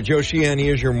 We're talking to Joe Sheehan. He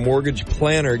is your mortgage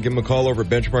planner. Give him a call over at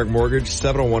Benchmark Mortgage,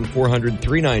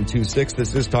 701-400-3926.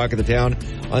 This is Talk of the Town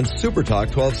on Super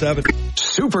Talk 1270.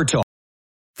 Super Talk.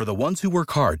 For the ones who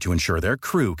work hard to ensure their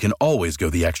crew can always go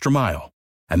the extra mile,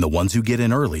 and the ones who get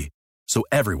in early so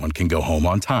everyone can go home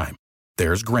on time,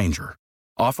 there's Grainger,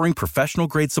 offering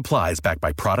professional-grade supplies backed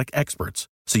by product experts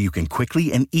so you can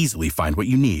quickly and easily find what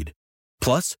you need.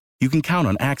 Plus, you can count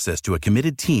on access to a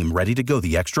committed team ready to go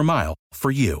the extra mile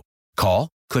for you. Call,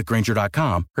 click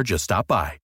Grainger.com, or just stop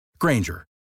by. Grainger,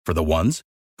 for the ones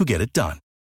who get it done.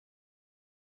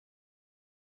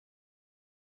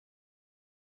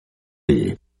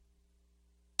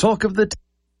 Talk of the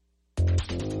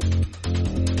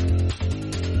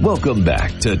Welcome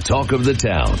back to Talk of the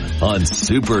Town on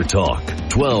Super Talk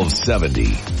 1270.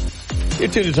 You're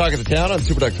tuned to Talk of the Town on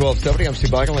Super Talk 1270. I'm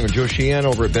Steve Bachman along with Joe Sheehan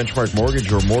over at Benchmark Mortgage,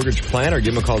 your mortgage planner.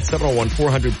 Give him a call at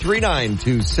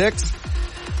 701-400-3926.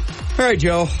 All right,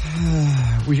 Joe.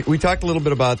 We talked a little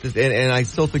bit about this, and I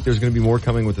still think there's going to be more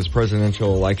coming with this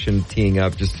presidential election teeing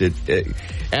up just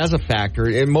as a factor.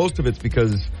 And most of it's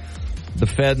because the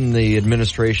Fed and the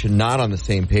administration not on the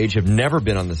same page, have never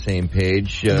been on the same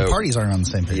page. The parties aren't on the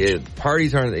same page.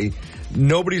 Parties aren't.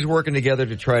 Nobody's working together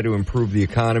to try to improve the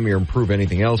economy or improve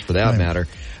anything else for that matter.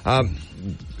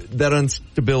 That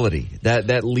instability,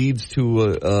 that leads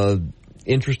to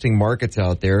interesting markets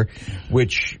out there,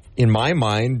 which in my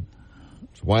mind,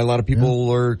 why a lot of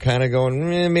people are kind of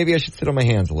going, maybe I should sit on my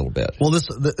hands a little bit. Well, this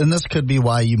could be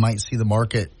why you might see the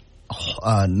market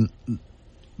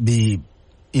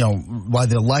why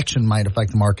the election might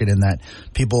affect the market in that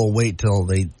people will wait till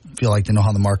they feel like they know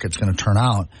how the market's going to turn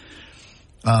out.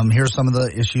 Here's some of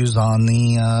the issues on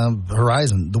the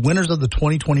horizon. The winners of the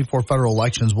 2024 federal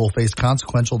elections will face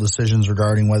consequential decisions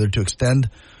regarding whether to extend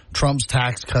Trump's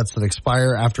tax cuts that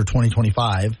expire after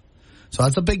 2025. So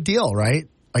that's a big deal, right?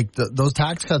 Like those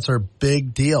tax cuts are a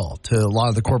big deal to a lot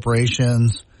of the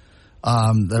corporations.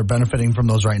 They're benefiting from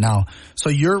those right now. So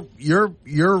your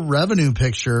revenue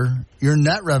picture, your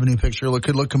net revenue picture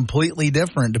could look completely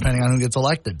different depending on who gets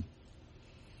elected,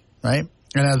 right?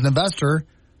 And as an investor,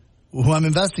 who I'm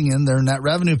investing in, their net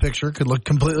revenue picture could look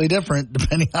completely different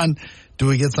depending on, do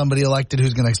we get somebody elected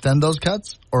who's going to extend those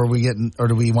cuts, or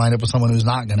do we wind up with someone who's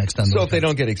not going to extend those cuts? So if they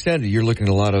don't get extended, you're looking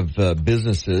at a lot of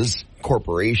businesses,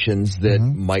 corporations that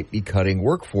might be cutting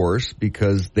workforce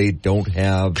because they don't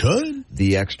have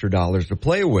the extra dollars to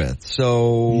play with.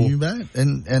 So you bet.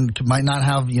 And might not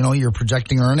have, you're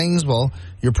projecting earnings. Well,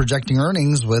 you're projecting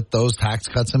earnings with those tax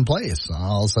cuts in place.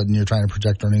 All of a sudden you're trying to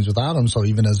project earnings without them. So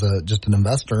even as just an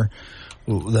investor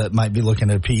that might be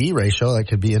looking at a PE ratio, that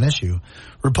could be an issue.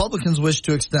 Republicans wish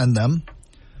to extend them,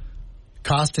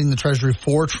 costing the Treasury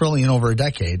 $4 trillion over a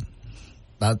decade.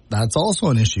 That's also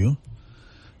an issue.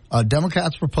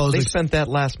 Democrats propose... They spent that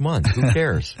last month. Who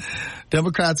cares?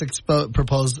 Democrats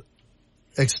propose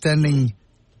extending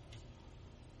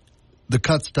the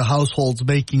cuts to households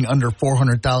making under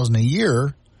 $400,000 a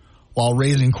year while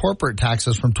raising corporate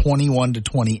taxes from 21 to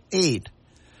 28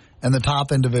 and the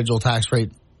top individual tax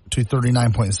rate to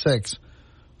 39.6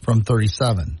 from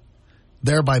 37,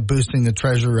 thereby boosting the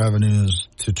Treasury revenues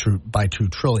by $2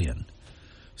 trillion.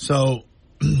 So,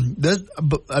 that's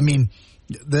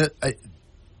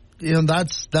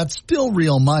still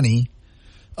real money.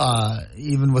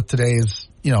 Even with today's,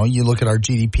 you look at our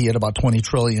GDP at about 20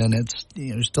 trillion. It's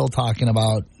you're still talking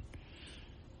about,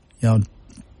 a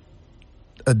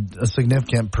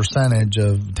significant percentage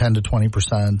of 10 to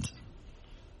 20%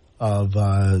 of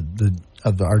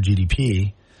our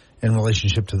GDP in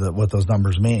relationship to what those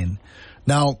numbers mean.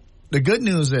 Now, the good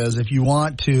news is, if you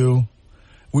want to,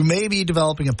 we may be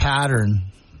developing a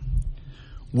pattern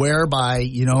whereby,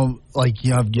 you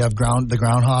have the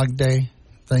Groundhog Day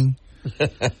thing.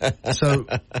 So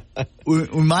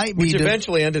we might be... Which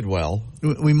eventually ended well.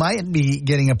 We might be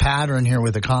getting a pattern here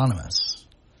with economists.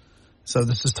 So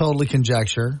this is totally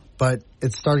conjecture, but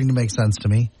it's starting to make sense to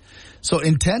me. So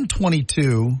in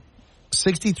 1022,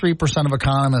 63% of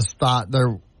economists thought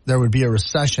there would be a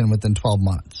recession within 12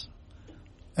 months.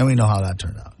 And we know how that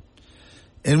turned out.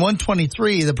 In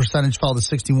 123, the percentage fell to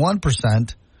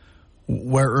 61%,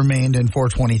 where it remained in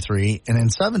 423. And in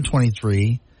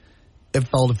 723, it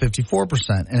fell to 54%.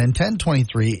 And in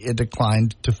 1023, it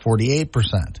declined to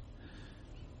 48%.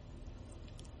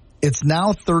 It's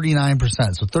now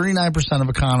 39%. So 39% of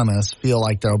economists feel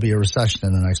like there will be a recession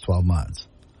in the next 12 months.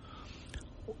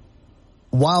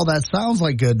 While that sounds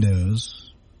like good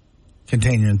news,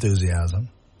 contain your enthusiasm.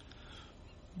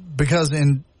 Because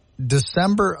in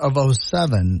December of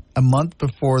 2007, a month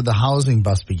before the housing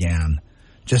bust began,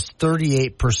 just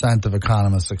 38% of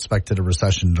economists expected a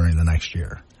recession during the next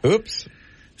year. Oops.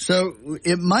 So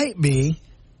it might be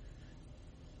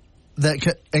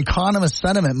that economist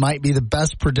sentiment might be the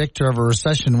best predictor of a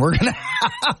recession we're going to have.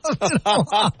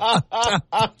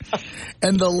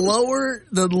 And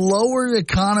the lower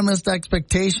economist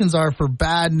expectations are for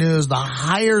bad news, the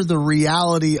higher the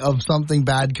reality of something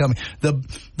bad coming. The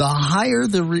higher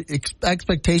the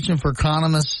expectation for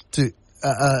economists to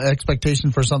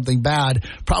expectation for something bad,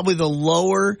 probably the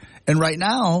lower. And right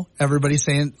now, everybody's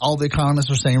saying, all the economists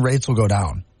are saying rates will go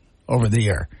down over the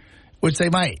year, which they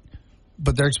might.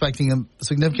 But they're expecting a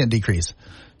significant decrease.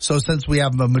 So since we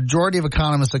have a majority of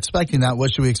economists expecting that,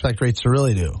 what should we expect rates to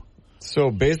really do?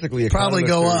 So basically, probably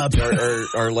go up.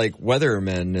 are like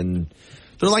weathermen, and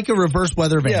they're like a reverse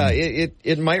weather van. Yeah,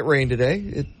 it might rain today.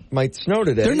 It might snow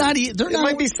today. It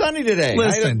might be sunny today.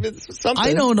 Listen,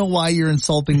 I don't know why you're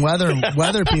insulting weather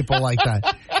people like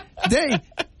that.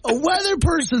 A weather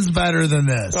person's better than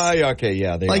this. Okay,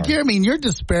 yeah, they are. You're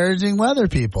disparaging weather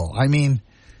people. I mean,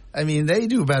 they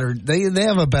do better. They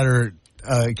have a better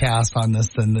cast on this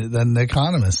than the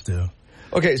economists do.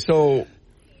 Okay, so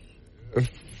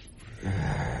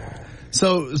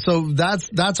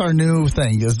that's our new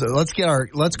thing. Is let's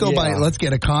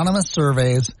get economist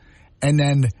surveys and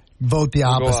then vote the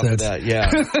opposites.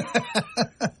 Yeah.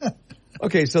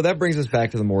 Okay, so that brings us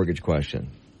back to the mortgage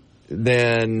question.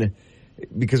 Then,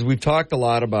 because we've talked a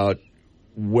lot about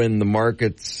when the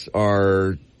markets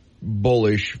are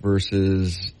bullish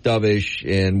versus dovish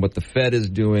and what the Fed is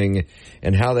doing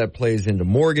and how that plays into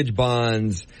mortgage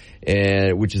bonds,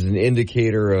 and which is an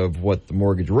indicator of what the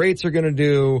mortgage rates are going to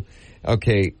do.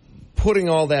 Okay, putting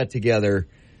all that together,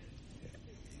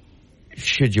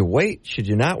 should you wait? Should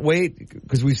you not wait?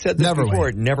 Because we've said this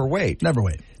before. Never wait. Never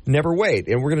wait. Never wait.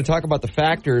 And we're going to talk about the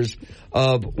factors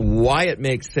of why it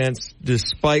makes sense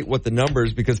despite what the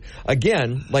numbers, because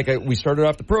again, we started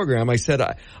off the program, I said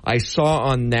I saw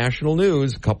on national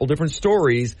news a couple different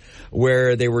stories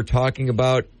where they were talking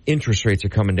about interest rates are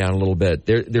coming down a little bit.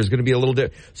 There's going to be a little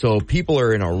bit. So people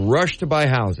are in a rush to buy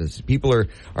houses. People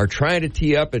are trying to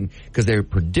tee up and because they're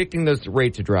predicting those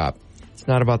rates to drop. It's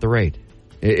not about the rate.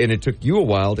 And it took you a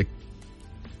while to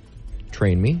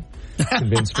train me,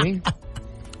 convince me.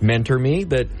 Mentor me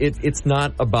that it's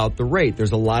not about the rate.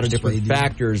 There's a lot of different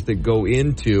factors that go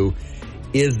into,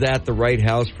 is that the right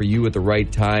house for you at the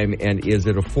right time, and is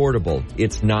it affordable?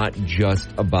 It's not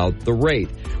just about the rate.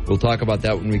 We'll talk about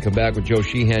that when we come back with Joe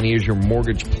Sheehan. He is your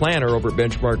mortgage planner over at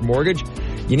Benchmark Mortgage.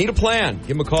 You need a plan.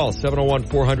 Give him a call,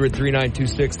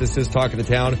 701-400-3926. This is Talk of the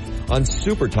Town on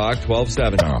Super Talk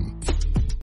 1270.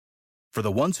 For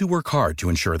the ones who work hard to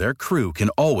ensure their crew can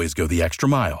always go the extra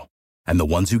mile, and the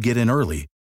ones who get in early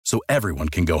so everyone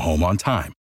can go home on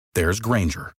time, there's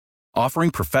Grainger, offering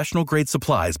professional-grade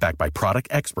supplies backed by product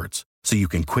experts so you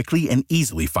can quickly and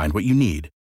easily find what you need.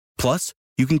 Plus,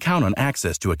 you can count on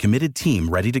access to a committed team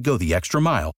ready to go the extra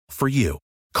mile for you.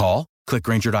 Call, click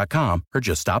Grainger.com, or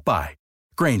just stop by.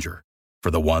 Grainger, for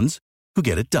the ones who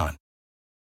get it done.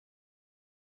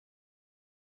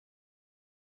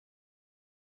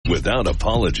 Without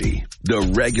apology, The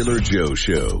Regular Joe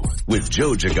Show with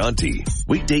Joe Gigante.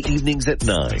 Weekday evenings at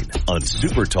 9 on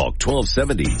Super Talk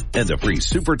 1270 and the free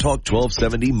Super Talk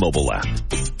 1270 mobile app.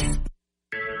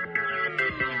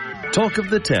 Talk of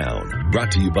the Town,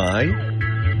 brought to you by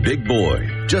Big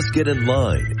Boy. Just get in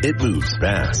line. It moves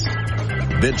fast.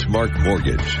 Benchmark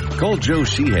Mortgage. Call Joe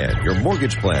Sheehan, your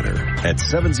mortgage planner, at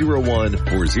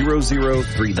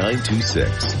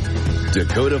 701-400-3926.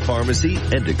 Dakota Pharmacy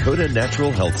and Dakota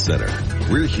Natural Health Center.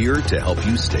 We're here to help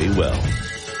you stay well.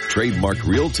 Trademark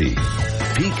Realty,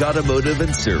 Peak Automotive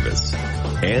and Service,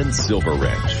 and Silver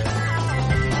Ranch.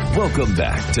 Welcome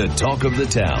back to Talk of the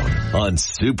Town on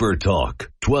Super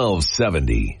Talk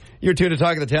 1270. You're tuned to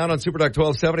Talk of the Town on Super Talk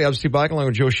 1270. I'm Steve Bike along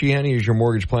with Joe Sheehan. He's your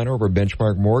mortgage planner over at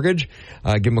Benchmark Mortgage.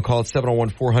 Give him a call at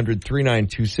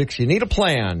 701-400-3926. You need a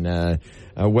plan.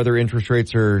 Whether interest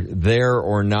rates are there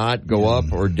or not, go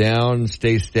up or down,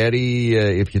 stay steady.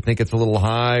 If you think it's a little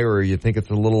high or you think it's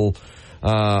a little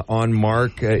on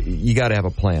mark, you got to have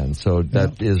a plan. So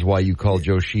that is why you call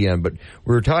Joe Sheehan. But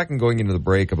we were talking going into the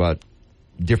break about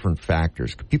different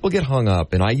factors. People get hung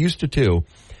up, and I used to too,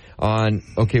 on,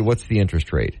 okay, what's the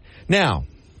interest rate? Now,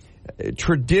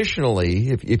 traditionally,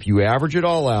 if you average it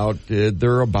all out,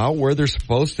 they're about where they're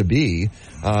supposed to be.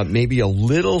 Maybe a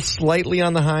little slightly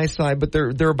on the high side, but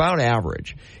they're about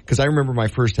average. Because I remember my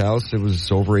first house, it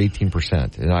was over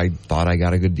 18%, and I thought I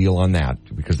got a good deal on that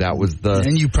because that was the.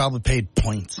 And you probably paid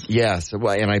points. Yes,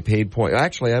 and I paid points.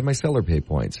 Actually, I had my seller pay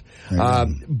points.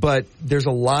 But there's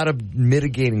a lot of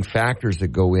mitigating factors that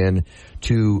go in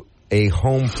to a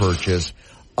home purchase,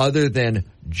 other than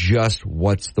just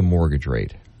what's the mortgage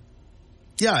rate.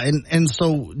 Yeah, and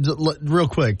so real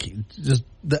quick, just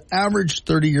the average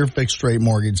 30-year fixed rate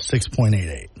mortgage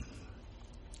 6.88.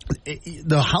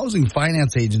 The Housing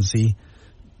Finance Agency,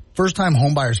 first-time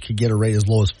homebuyers could get a rate as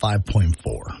low as 5.4.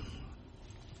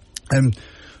 And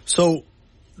so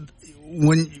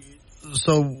where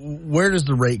does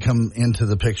the rate come into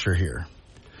the picture here?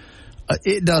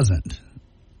 It doesn't.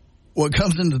 What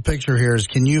comes into the picture here is,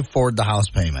 can you afford the house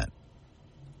payment?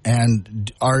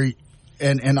 And on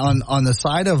the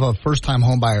side of a first-time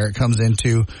home buyer, it comes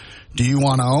into, do you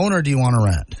want to own or do you want to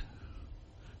rent?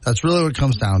 That's really what it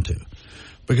comes down to.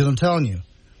 Because I'm telling you,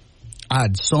 I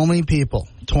had so many people,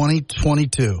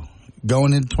 2022,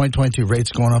 going into 2022,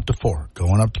 rates going up to 4,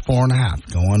 going up to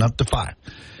 4.5, going up to 5.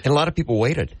 And a lot of people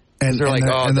waited. And they're like,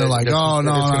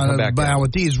 no,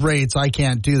 with these rates, I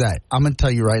can't do that. I'm going to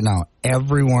tell you right now,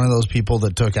 every one of those people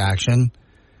that took action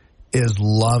is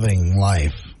loving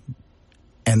life.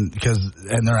 And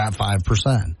they're at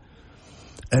 5%.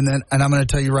 And I'm going to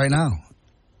tell you right now,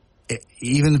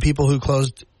 even the people who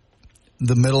closed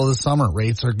the middle of the summer,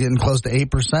 rates are getting close to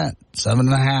 8%,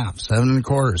 7.5%,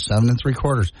 7.25%,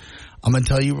 7.75%. I'm going to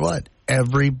tell you what,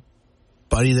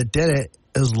 everybody that did it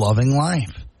is loving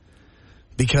life.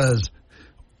 Because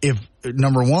if,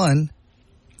 number one,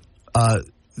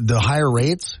 the higher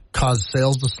rates caused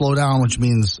sales to slow down, which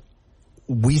means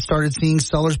we started seeing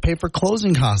sellers pay for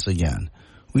closing costs again.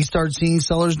 We started seeing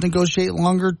sellers negotiate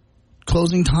longer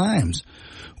closing times.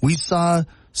 We saw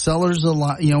sellers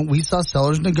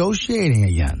negotiating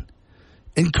again.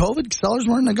 In COVID, sellers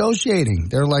weren't negotiating.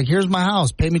 They're like, here's my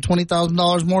house. Pay me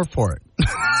 $20,000 more for it.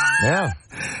 Yeah.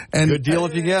 And good deal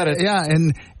if you get it. Yeah.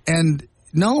 And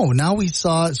no, now we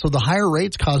saw, so the higher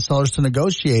rates caused sellers to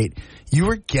negotiate. You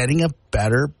were getting a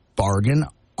better bargain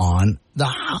on the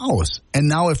house. And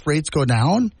now if rates go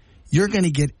down, you're going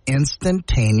to get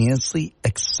instantaneously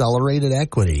accelerated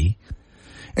equity.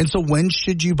 And so when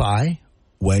should you buy?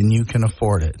 When you can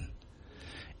afford it.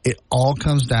 It all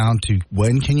comes down to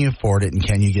when can you afford it and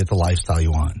can you get the lifestyle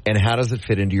you want. And how does it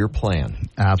fit into your plan?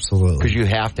 Absolutely. Because you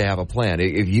have to have a plan.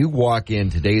 If you walk in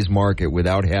today's market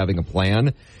without having a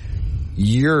plan,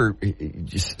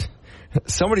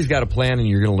 somebody's got a plan and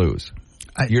you're going to lose.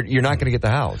 You're not going to get the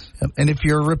house. And if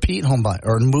you're a repeat home buyer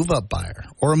or a move-up buyer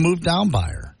or a move-down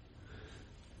buyer,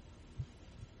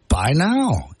 buy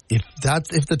now.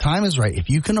 If the time is right, if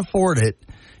you can afford it,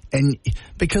 and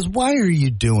because why are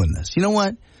you doing this? You know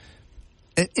what?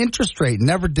 An interest rate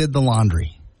never did the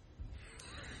laundry.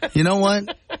 You know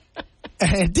what?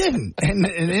 It didn't. And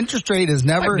an interest rate is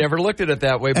never. I've never looked at it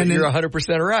that way, but you're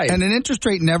 100% right. And an interest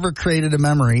rate never created a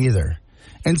memory either.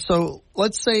 And so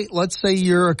let's say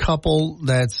you're a couple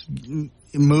that's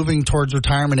moving towards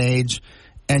retirement age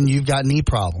and you've got knee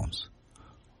problems.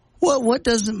 Well, what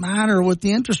does it matter what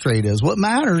the interest rate is? What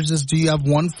matters is, do you have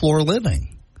one floor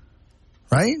living?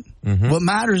 Right? Mm-hmm. What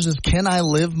matters is, can I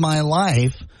live my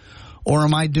life, or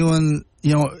am I doing,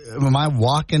 am I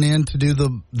walking in to do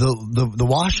the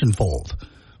wash and fold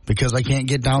because I can't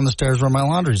get down the stairs where my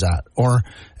laundry's at? Or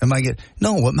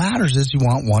no, what matters is you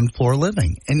want one floor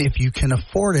living. And if you can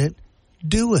afford it,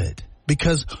 do it.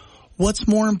 Because what's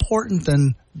more important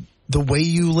than the way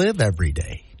you live every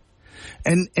day?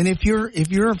 And if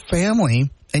you're a family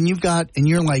and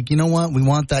you're like, you know what, we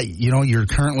want that, you're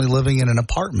currently living in an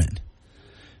apartment,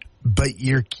 but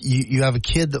you have a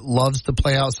kid that loves to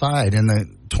play outside in the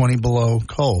 20 below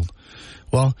cold.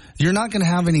 Well, you're not going to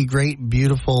have any great,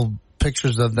 beautiful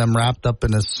pictures of them wrapped up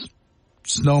in a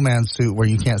snowman suit where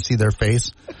you can't see their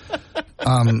face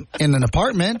in an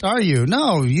apartment, are you?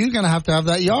 No, you're going to have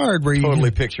that yard where totally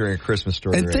picturing a Christmas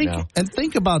story now. And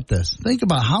think about this. Think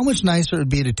about how much nicer it would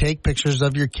be to take pictures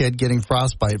of your kid getting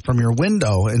frostbite from your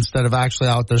window instead of actually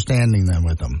out there standing there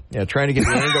with them. Yeah, trying to get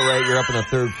the angle right. You're up on the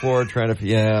third floor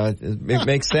it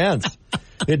makes sense.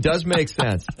 It does make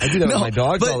sense. I do that with my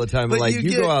dogs all the time.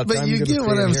 Go out. But you get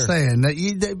what I'm saying.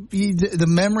 The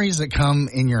memories that come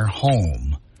in your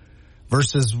home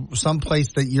versus some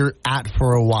place that you're at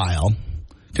for a while.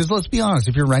 Because let's be honest,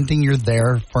 if you're renting, you're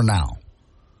there for now.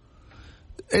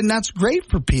 And that's great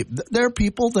for people. There are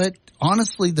people that,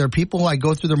 honestly, there are people who I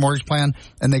go through their mortgage plan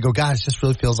and they go, God, it just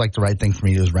really feels like the right thing for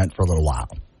me to do is rent for a little while.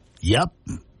 Yep.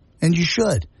 And you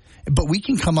should. But we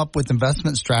can come up with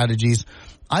investment strategies.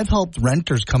 I've helped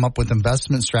renters come up with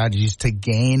investment strategies to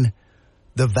gain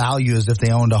the value as if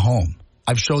they owned a home.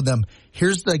 I've showed them,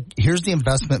 here's the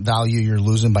investment value you're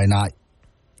losing by not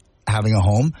having a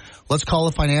home. Let's call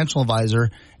a financial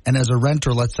advisor, and as a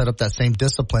renter, let's set up that same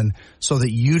discipline so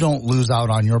that you don't lose out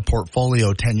on your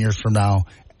portfolio 10 years from now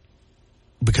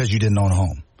because you didn't own a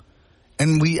home.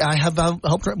 And I have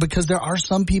helped, because there are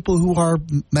some people who are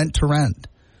meant to rent.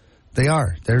 They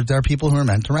are. There are people who are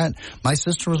meant to rent. My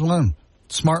sister was one of them.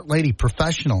 Smart lady,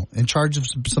 professional, in charge of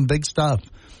some big stuff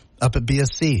up at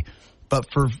BSC. But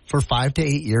for 5 to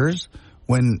 8 years,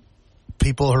 when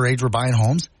people her age were buying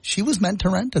homes, she was meant to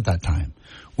rent at that time.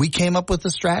 We came up with a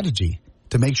strategy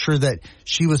to make sure that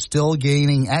she was still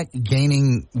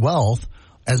gaining wealth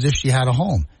as if she had a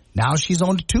home. Now she's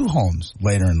owned 2 homes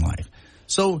later in life.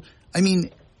 So, I mean,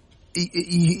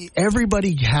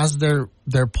 everybody has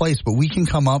their place, but we can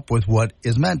come up with what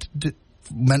is meant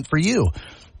for you.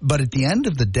 But at the end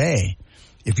of the day,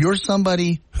 if you're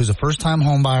somebody who's a first-time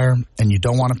home buyer and you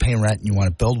don't want to pay rent and you want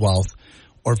to build wealth,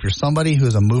 or if you're somebody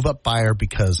who's a move-up buyer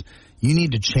because you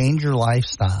need to change your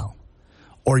lifestyle,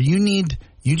 or you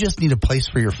just need a place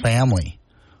for your family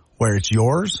where it's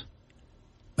yours,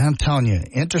 man, I'm telling you,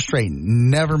 interest rate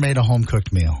never made a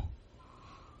home-cooked meal.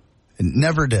 It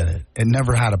never did it. It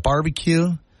never had a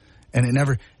barbecue,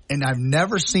 and I've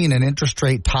never seen an interest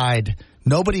rate tied.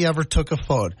 Nobody ever took a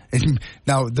photo.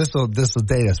 Now, this will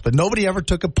date us, but nobody ever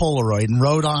took a Polaroid and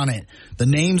wrote on it the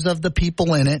names of the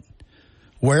people in it,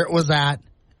 where it was at,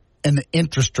 and the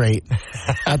interest rate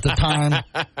at the time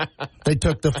they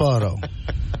took the photo.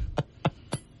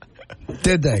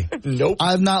 Did they? Nope.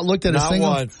 I've not looked at a single.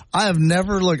 Once. I have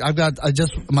never looked.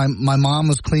 My mom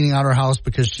was cleaning out her house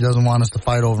because she doesn't want us to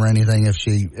fight over anything if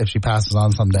she passes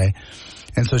on someday.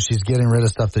 And so she's getting rid of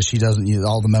stuff that she doesn't use,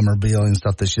 all the memorabilia and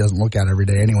stuff that she doesn't look at every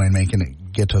day anyway, and making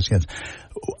it get to us kids.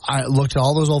 I looked at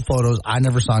all those old photos. I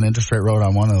never saw an interest rate wrote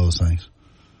on one of those things.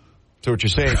 So what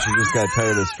you're saying is you just got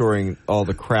tired of storing all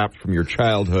the crap from your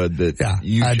childhood that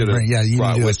you should have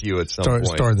brought with you at some point.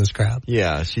 Store this crap.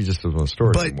 Yeah, she just doesn't want to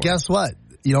store it anymore. But guess what?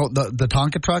 You know, the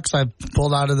Tonka trucks I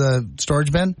pulled out of the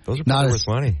storage bin, those are probably worth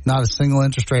money. Not a single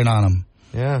interest rate on them.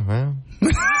 Yeah, well.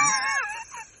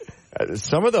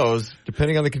 Some of those,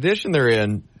 depending on the condition they're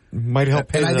in, might help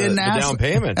pay the down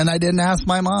payment. And I didn't ask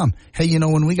my mom, hey, you know,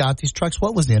 when we got these trucks,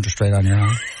 what was the interest rate on your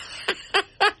house?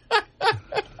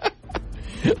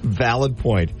 Valid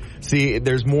point. See,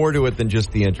 there's more to it than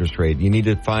just the interest rate. You need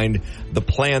to find the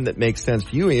plan that makes sense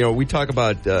to you. You know, we talk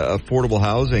about affordable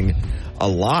housing a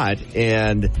lot,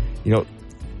 and, you know,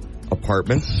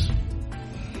 apartments,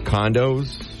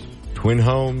 condos, twin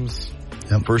homes,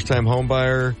 first-time home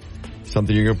buyer,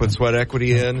 something you're going to put sweat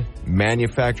equity in,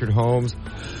 manufactured homes.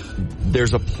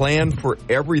 There's a plan for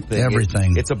everything.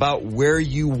 Everything. It's about where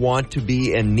you want to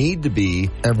be and need to be.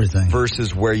 Everything.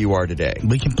 Versus where you are today.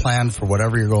 We can plan for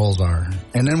whatever your goals are.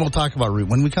 And then we'll talk about,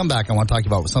 when we come back, I want to talk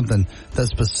about something that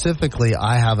specifically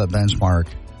I have at Benchmark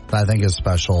that I think is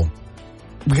special.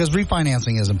 Because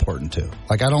refinancing is important too.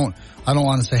 Like I don't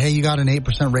want to say, hey, you got an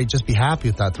 8% rate, just be happy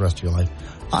with that the rest of your life.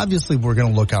 Obviously, we're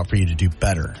going to look out for you to do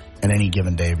better in any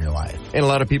given day of your life. And a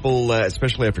lot of people,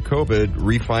 especially after COVID,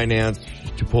 refinance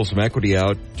to pull some equity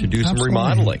out to do some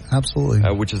remodeling.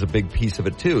 Absolutely. Which is a big piece of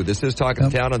it, too. This is Talk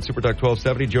of the Town on Super Talk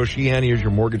 1270. Joe Sheehan, here's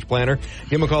your mortgage planner.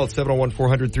 Give him a call at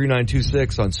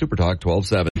 701-400-3926 on Super Talk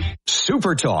 1270.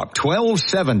 Super Talk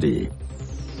 1270.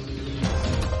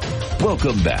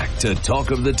 Welcome back to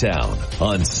Talk of the Town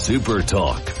on Super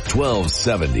Talk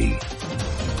 1270.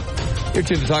 You're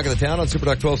tuned to Talk of the Town on Super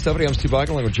Talk 1270. I'm Steve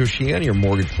Boggan along with Joe Sheehan, your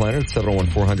mortgage planner at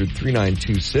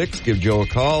 701-400-3926. Give Joe a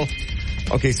call.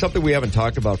 Okay, something we haven't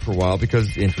talked about for a while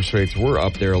because interest rates were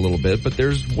up there a little bit, but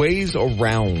there's ways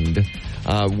around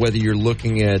whether you're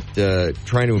looking at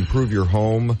trying to improve your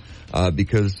home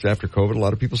because after COVID, a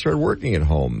lot of people started working at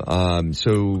home.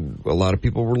 So a lot of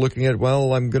people were looking at,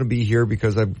 well, I'm going to be here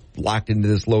because I've locked into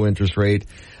this low interest rate.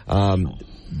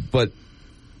 But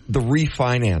the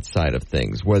refinance side of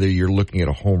things, whether you're looking at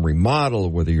a home remodel,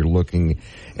 whether you're looking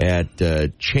at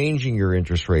changing your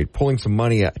interest rate, pulling some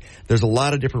money out, there's a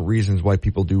lot of different reasons why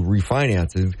people do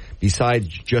refinancing besides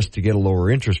just to get a lower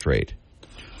interest rate.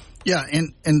 Yeah,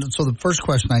 and so the first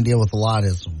question I deal with a lot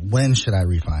is, when should I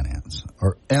refinance?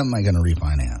 Or am I going to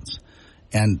refinance?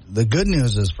 And the good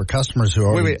news is for customers who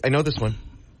are... Wait, I know this one.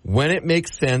 When it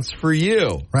makes sense for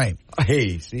you. Right.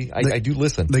 Hey, see, I do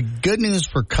listen. The good news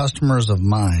for customers of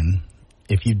mine,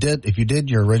 if you did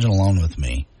your original loan with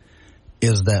me,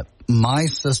 is that my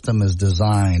system is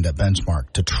designed at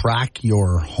Benchmark to track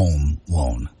your home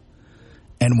loan.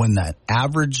 And when that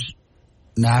average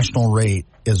national rate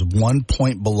is 1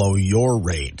 point below your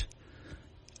rate,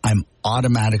 I'm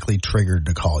automatically triggered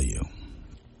to call you.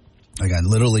 Like, I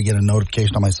literally get a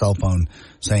notification on my cell phone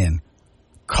saying,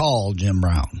 call Jim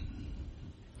Brown.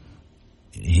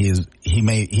 He is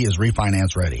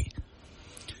refinance ready.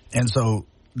 And so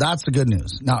that's the good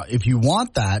news. Now, if you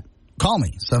want that, call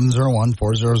me,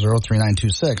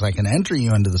 701-400-3926. I can enter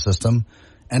you into the system,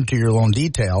 enter your loan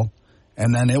detail,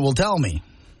 and then it will tell me.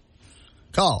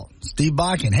 Call Steve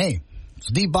Bakken. Hey,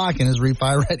 Steve Bakken is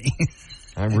refi ready.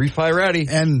 I'm refi ready.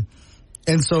 And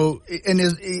so,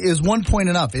 is 1 point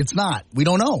enough? It's not. We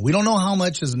don't know. We don't know how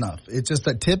much is enough. It's just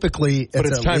that typically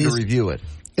it's time to review it.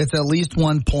 It's at least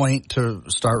 1 point to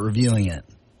start reviewing it.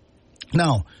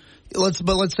 Now, let's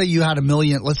say you had $1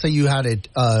 million. Let's say you had a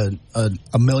 $1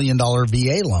 million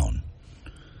VA loan.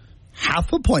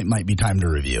 Half a point might be time to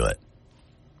review it,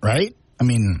 right? I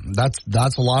mean,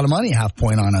 that's a lot of money. Half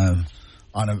point on a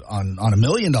 $1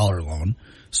 million loan.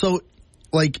 So,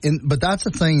 but that's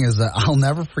the thing is that I'll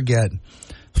never forget.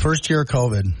 First year of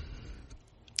COVID,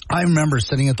 I remember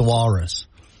sitting at the Walrus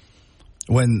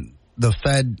when the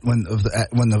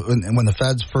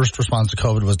Fed's first response to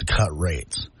COVID was to cut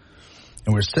rates.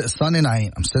 And we're Sunday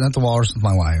night. I'm sitting at the Walrus with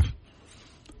my wife,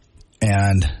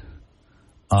 and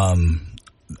on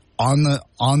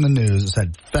the news it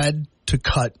said Fed to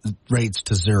cut rates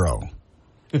to 0.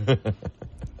 And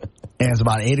it's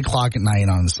about 8:00 at night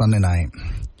on a Sunday night,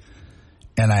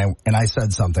 and I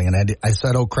said something, and I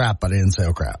said "oh crap," but I didn't say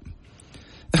 "oh crap."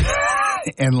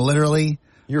 And literally,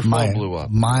 your phone blew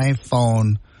up. My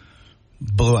phone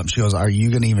blew up. She goes, "Are you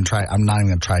going to even try?" I'm not even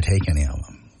going to try to take any of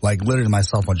them. Like, literally, my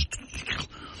cell phone just...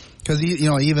 Because,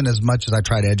 even as much as I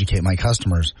try to educate my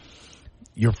customers,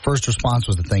 your first response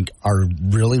was to think, are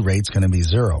really rates going to be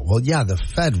 0? Well, yeah, the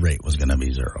Fed rate was going to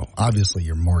be 0. Obviously,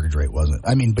 your mortgage rate wasn't.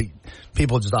 I mean, but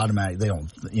people just automatically, they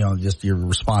don't, just you're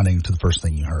responding to the first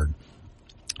thing you heard.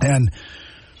 And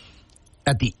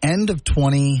at the end of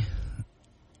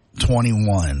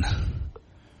 2021,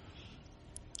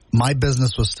 my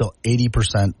business was still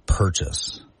 80%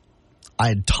 purchase. I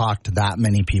had talked that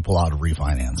many people out of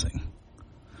refinancing.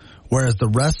 Whereas the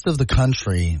rest of the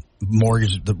country,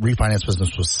 the refinance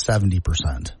business was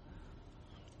 70%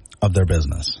 of their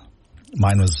business.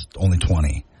 Mine was only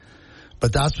 20.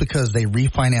 But that's because they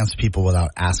refinanced people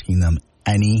without asking them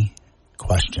any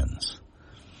questions.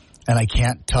 And I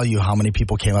can't tell you how many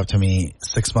people came up to me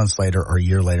 6 months later or a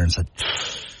year later and said,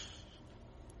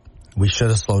 we should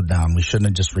have slowed down. We shouldn't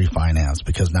have just refinanced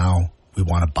because now we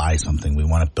want to buy something. We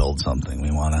want to build something.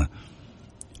 We want to,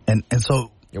 and so.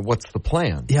 What's the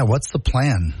plan? Yeah, what's the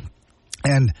plan?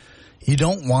 And you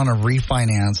don't want to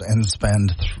refinance and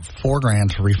spend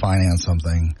 $4,000 to refinance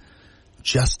something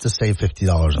just to save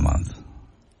 $50 a month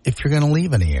if you're going to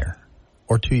leave in a year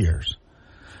or 2 years.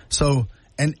 So,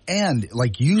 and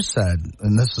like you said,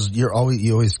 and this is, you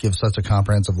always give such a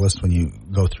comprehensive list when you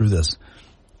go through this,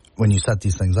 when you set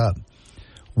these things up.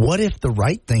 What if the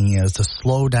right thing is to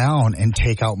slow down and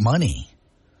take out money?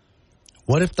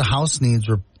 What if the house needs,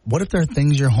 what if there are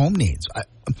things your home needs?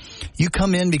 You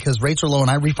come in because rates are low and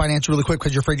I refinance really quick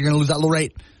because you're afraid you're going to lose that low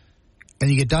rate. And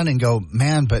you get done and go,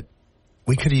 man, but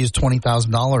we could have used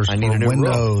 $20,000 for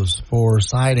windows, for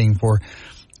siding, for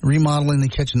remodeling the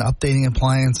kitchen, updating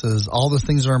appliances, all the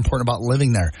things that are important about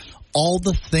living there. All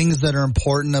the things that are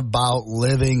important about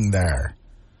living there.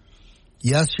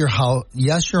 Yes, your home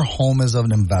is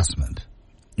an investment.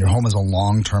 Your home is a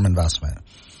long-term investment.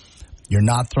 You're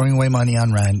not throwing away money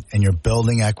on rent, and you're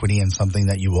building equity in something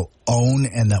that you will own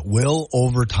and that will,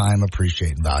 over time,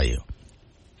 appreciate in value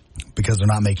because they're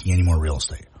not making any more real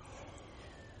estate.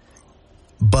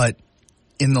 But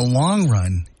in the long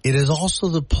run, it is also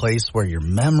the place where your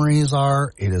memories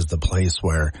are. It is the place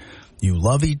where you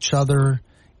love each other.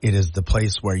 It is the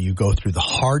place where you go through the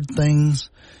hard things.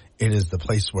 It is the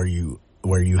place where you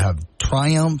have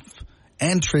triumph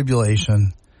and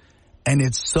tribulation. And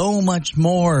it's so much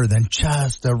more than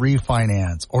just a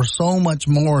refinance or so much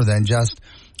more than just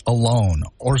a loan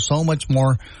or so much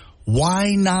more.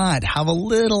 Why not have a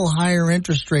little higher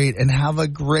interest rate and have a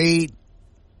great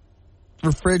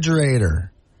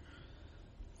refrigerator?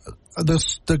 The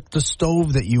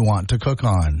stove that you want to cook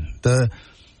on,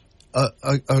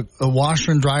 a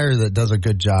washer and dryer that does a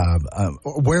good job,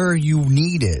 where you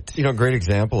need it. Great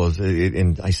example is,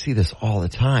 and I see this all the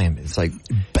time. It's like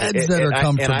beds that are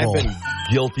comfortable. And I've been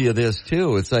guilty of this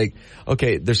too. It's like,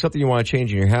 okay, there's something you want to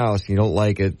change in your house. You don't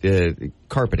like it,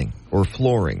 carpeting or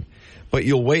flooring, but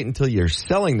you'll wait until you're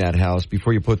selling that house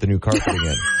before you put the new carpeting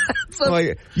in.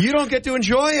 Like, you don't get to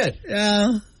enjoy it.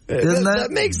 Yeah. That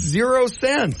makes zero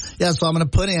sense. Yeah, so I'm going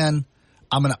to put in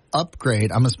I'm going to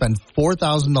upgrade. I'm going to spend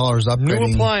 $4,000 upgrading.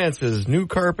 New appliances, new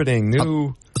carpeting,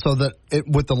 new... So that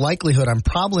with the likelihood, I'm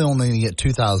probably only going to get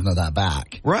 $2,000 of that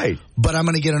back. Right. But I'm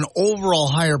going to get an overall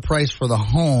higher price for the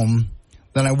home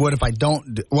than I would if I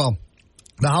don't... Well,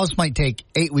 the house might take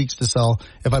 8 weeks to sell.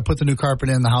 If I put the new carpet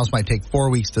in, the house might take 4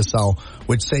 weeks to sell,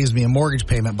 which saves me a mortgage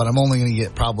payment, but I'm only going to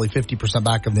get probably 50%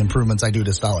 back of the improvements I do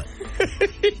to sell it.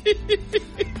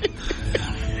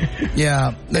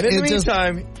 Yeah. And in the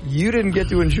meantime, you didn't get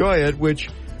to enjoy it, which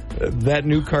that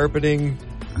new carpeting,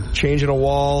 changing a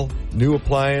wall, new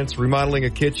appliance, remodeling a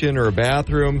kitchen or a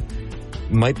bathroom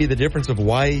might be the difference of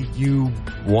why you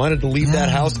wanted to leave that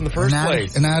house in the first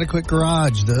place. An adequate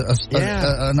garage,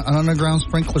 an underground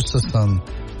sprinkler system.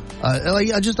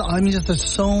 There's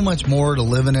so much more to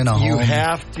living in a home. You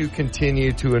have to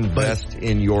continue to invest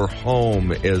in your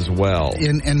home as well.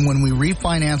 And when we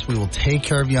refinance, we will take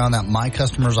care of you on that. My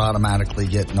customers automatically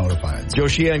get notified. Joe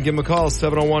Sheehan, give him a call,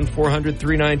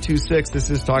 701-400-3926. This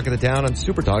is Talk of the Town on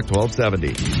Super Talk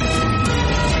 1270.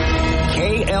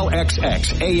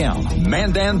 KLXX AM,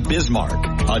 Mandan,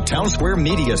 Bismarck, a Town Square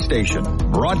media station,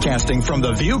 broadcasting from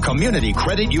the View Community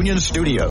Credit Union Studio.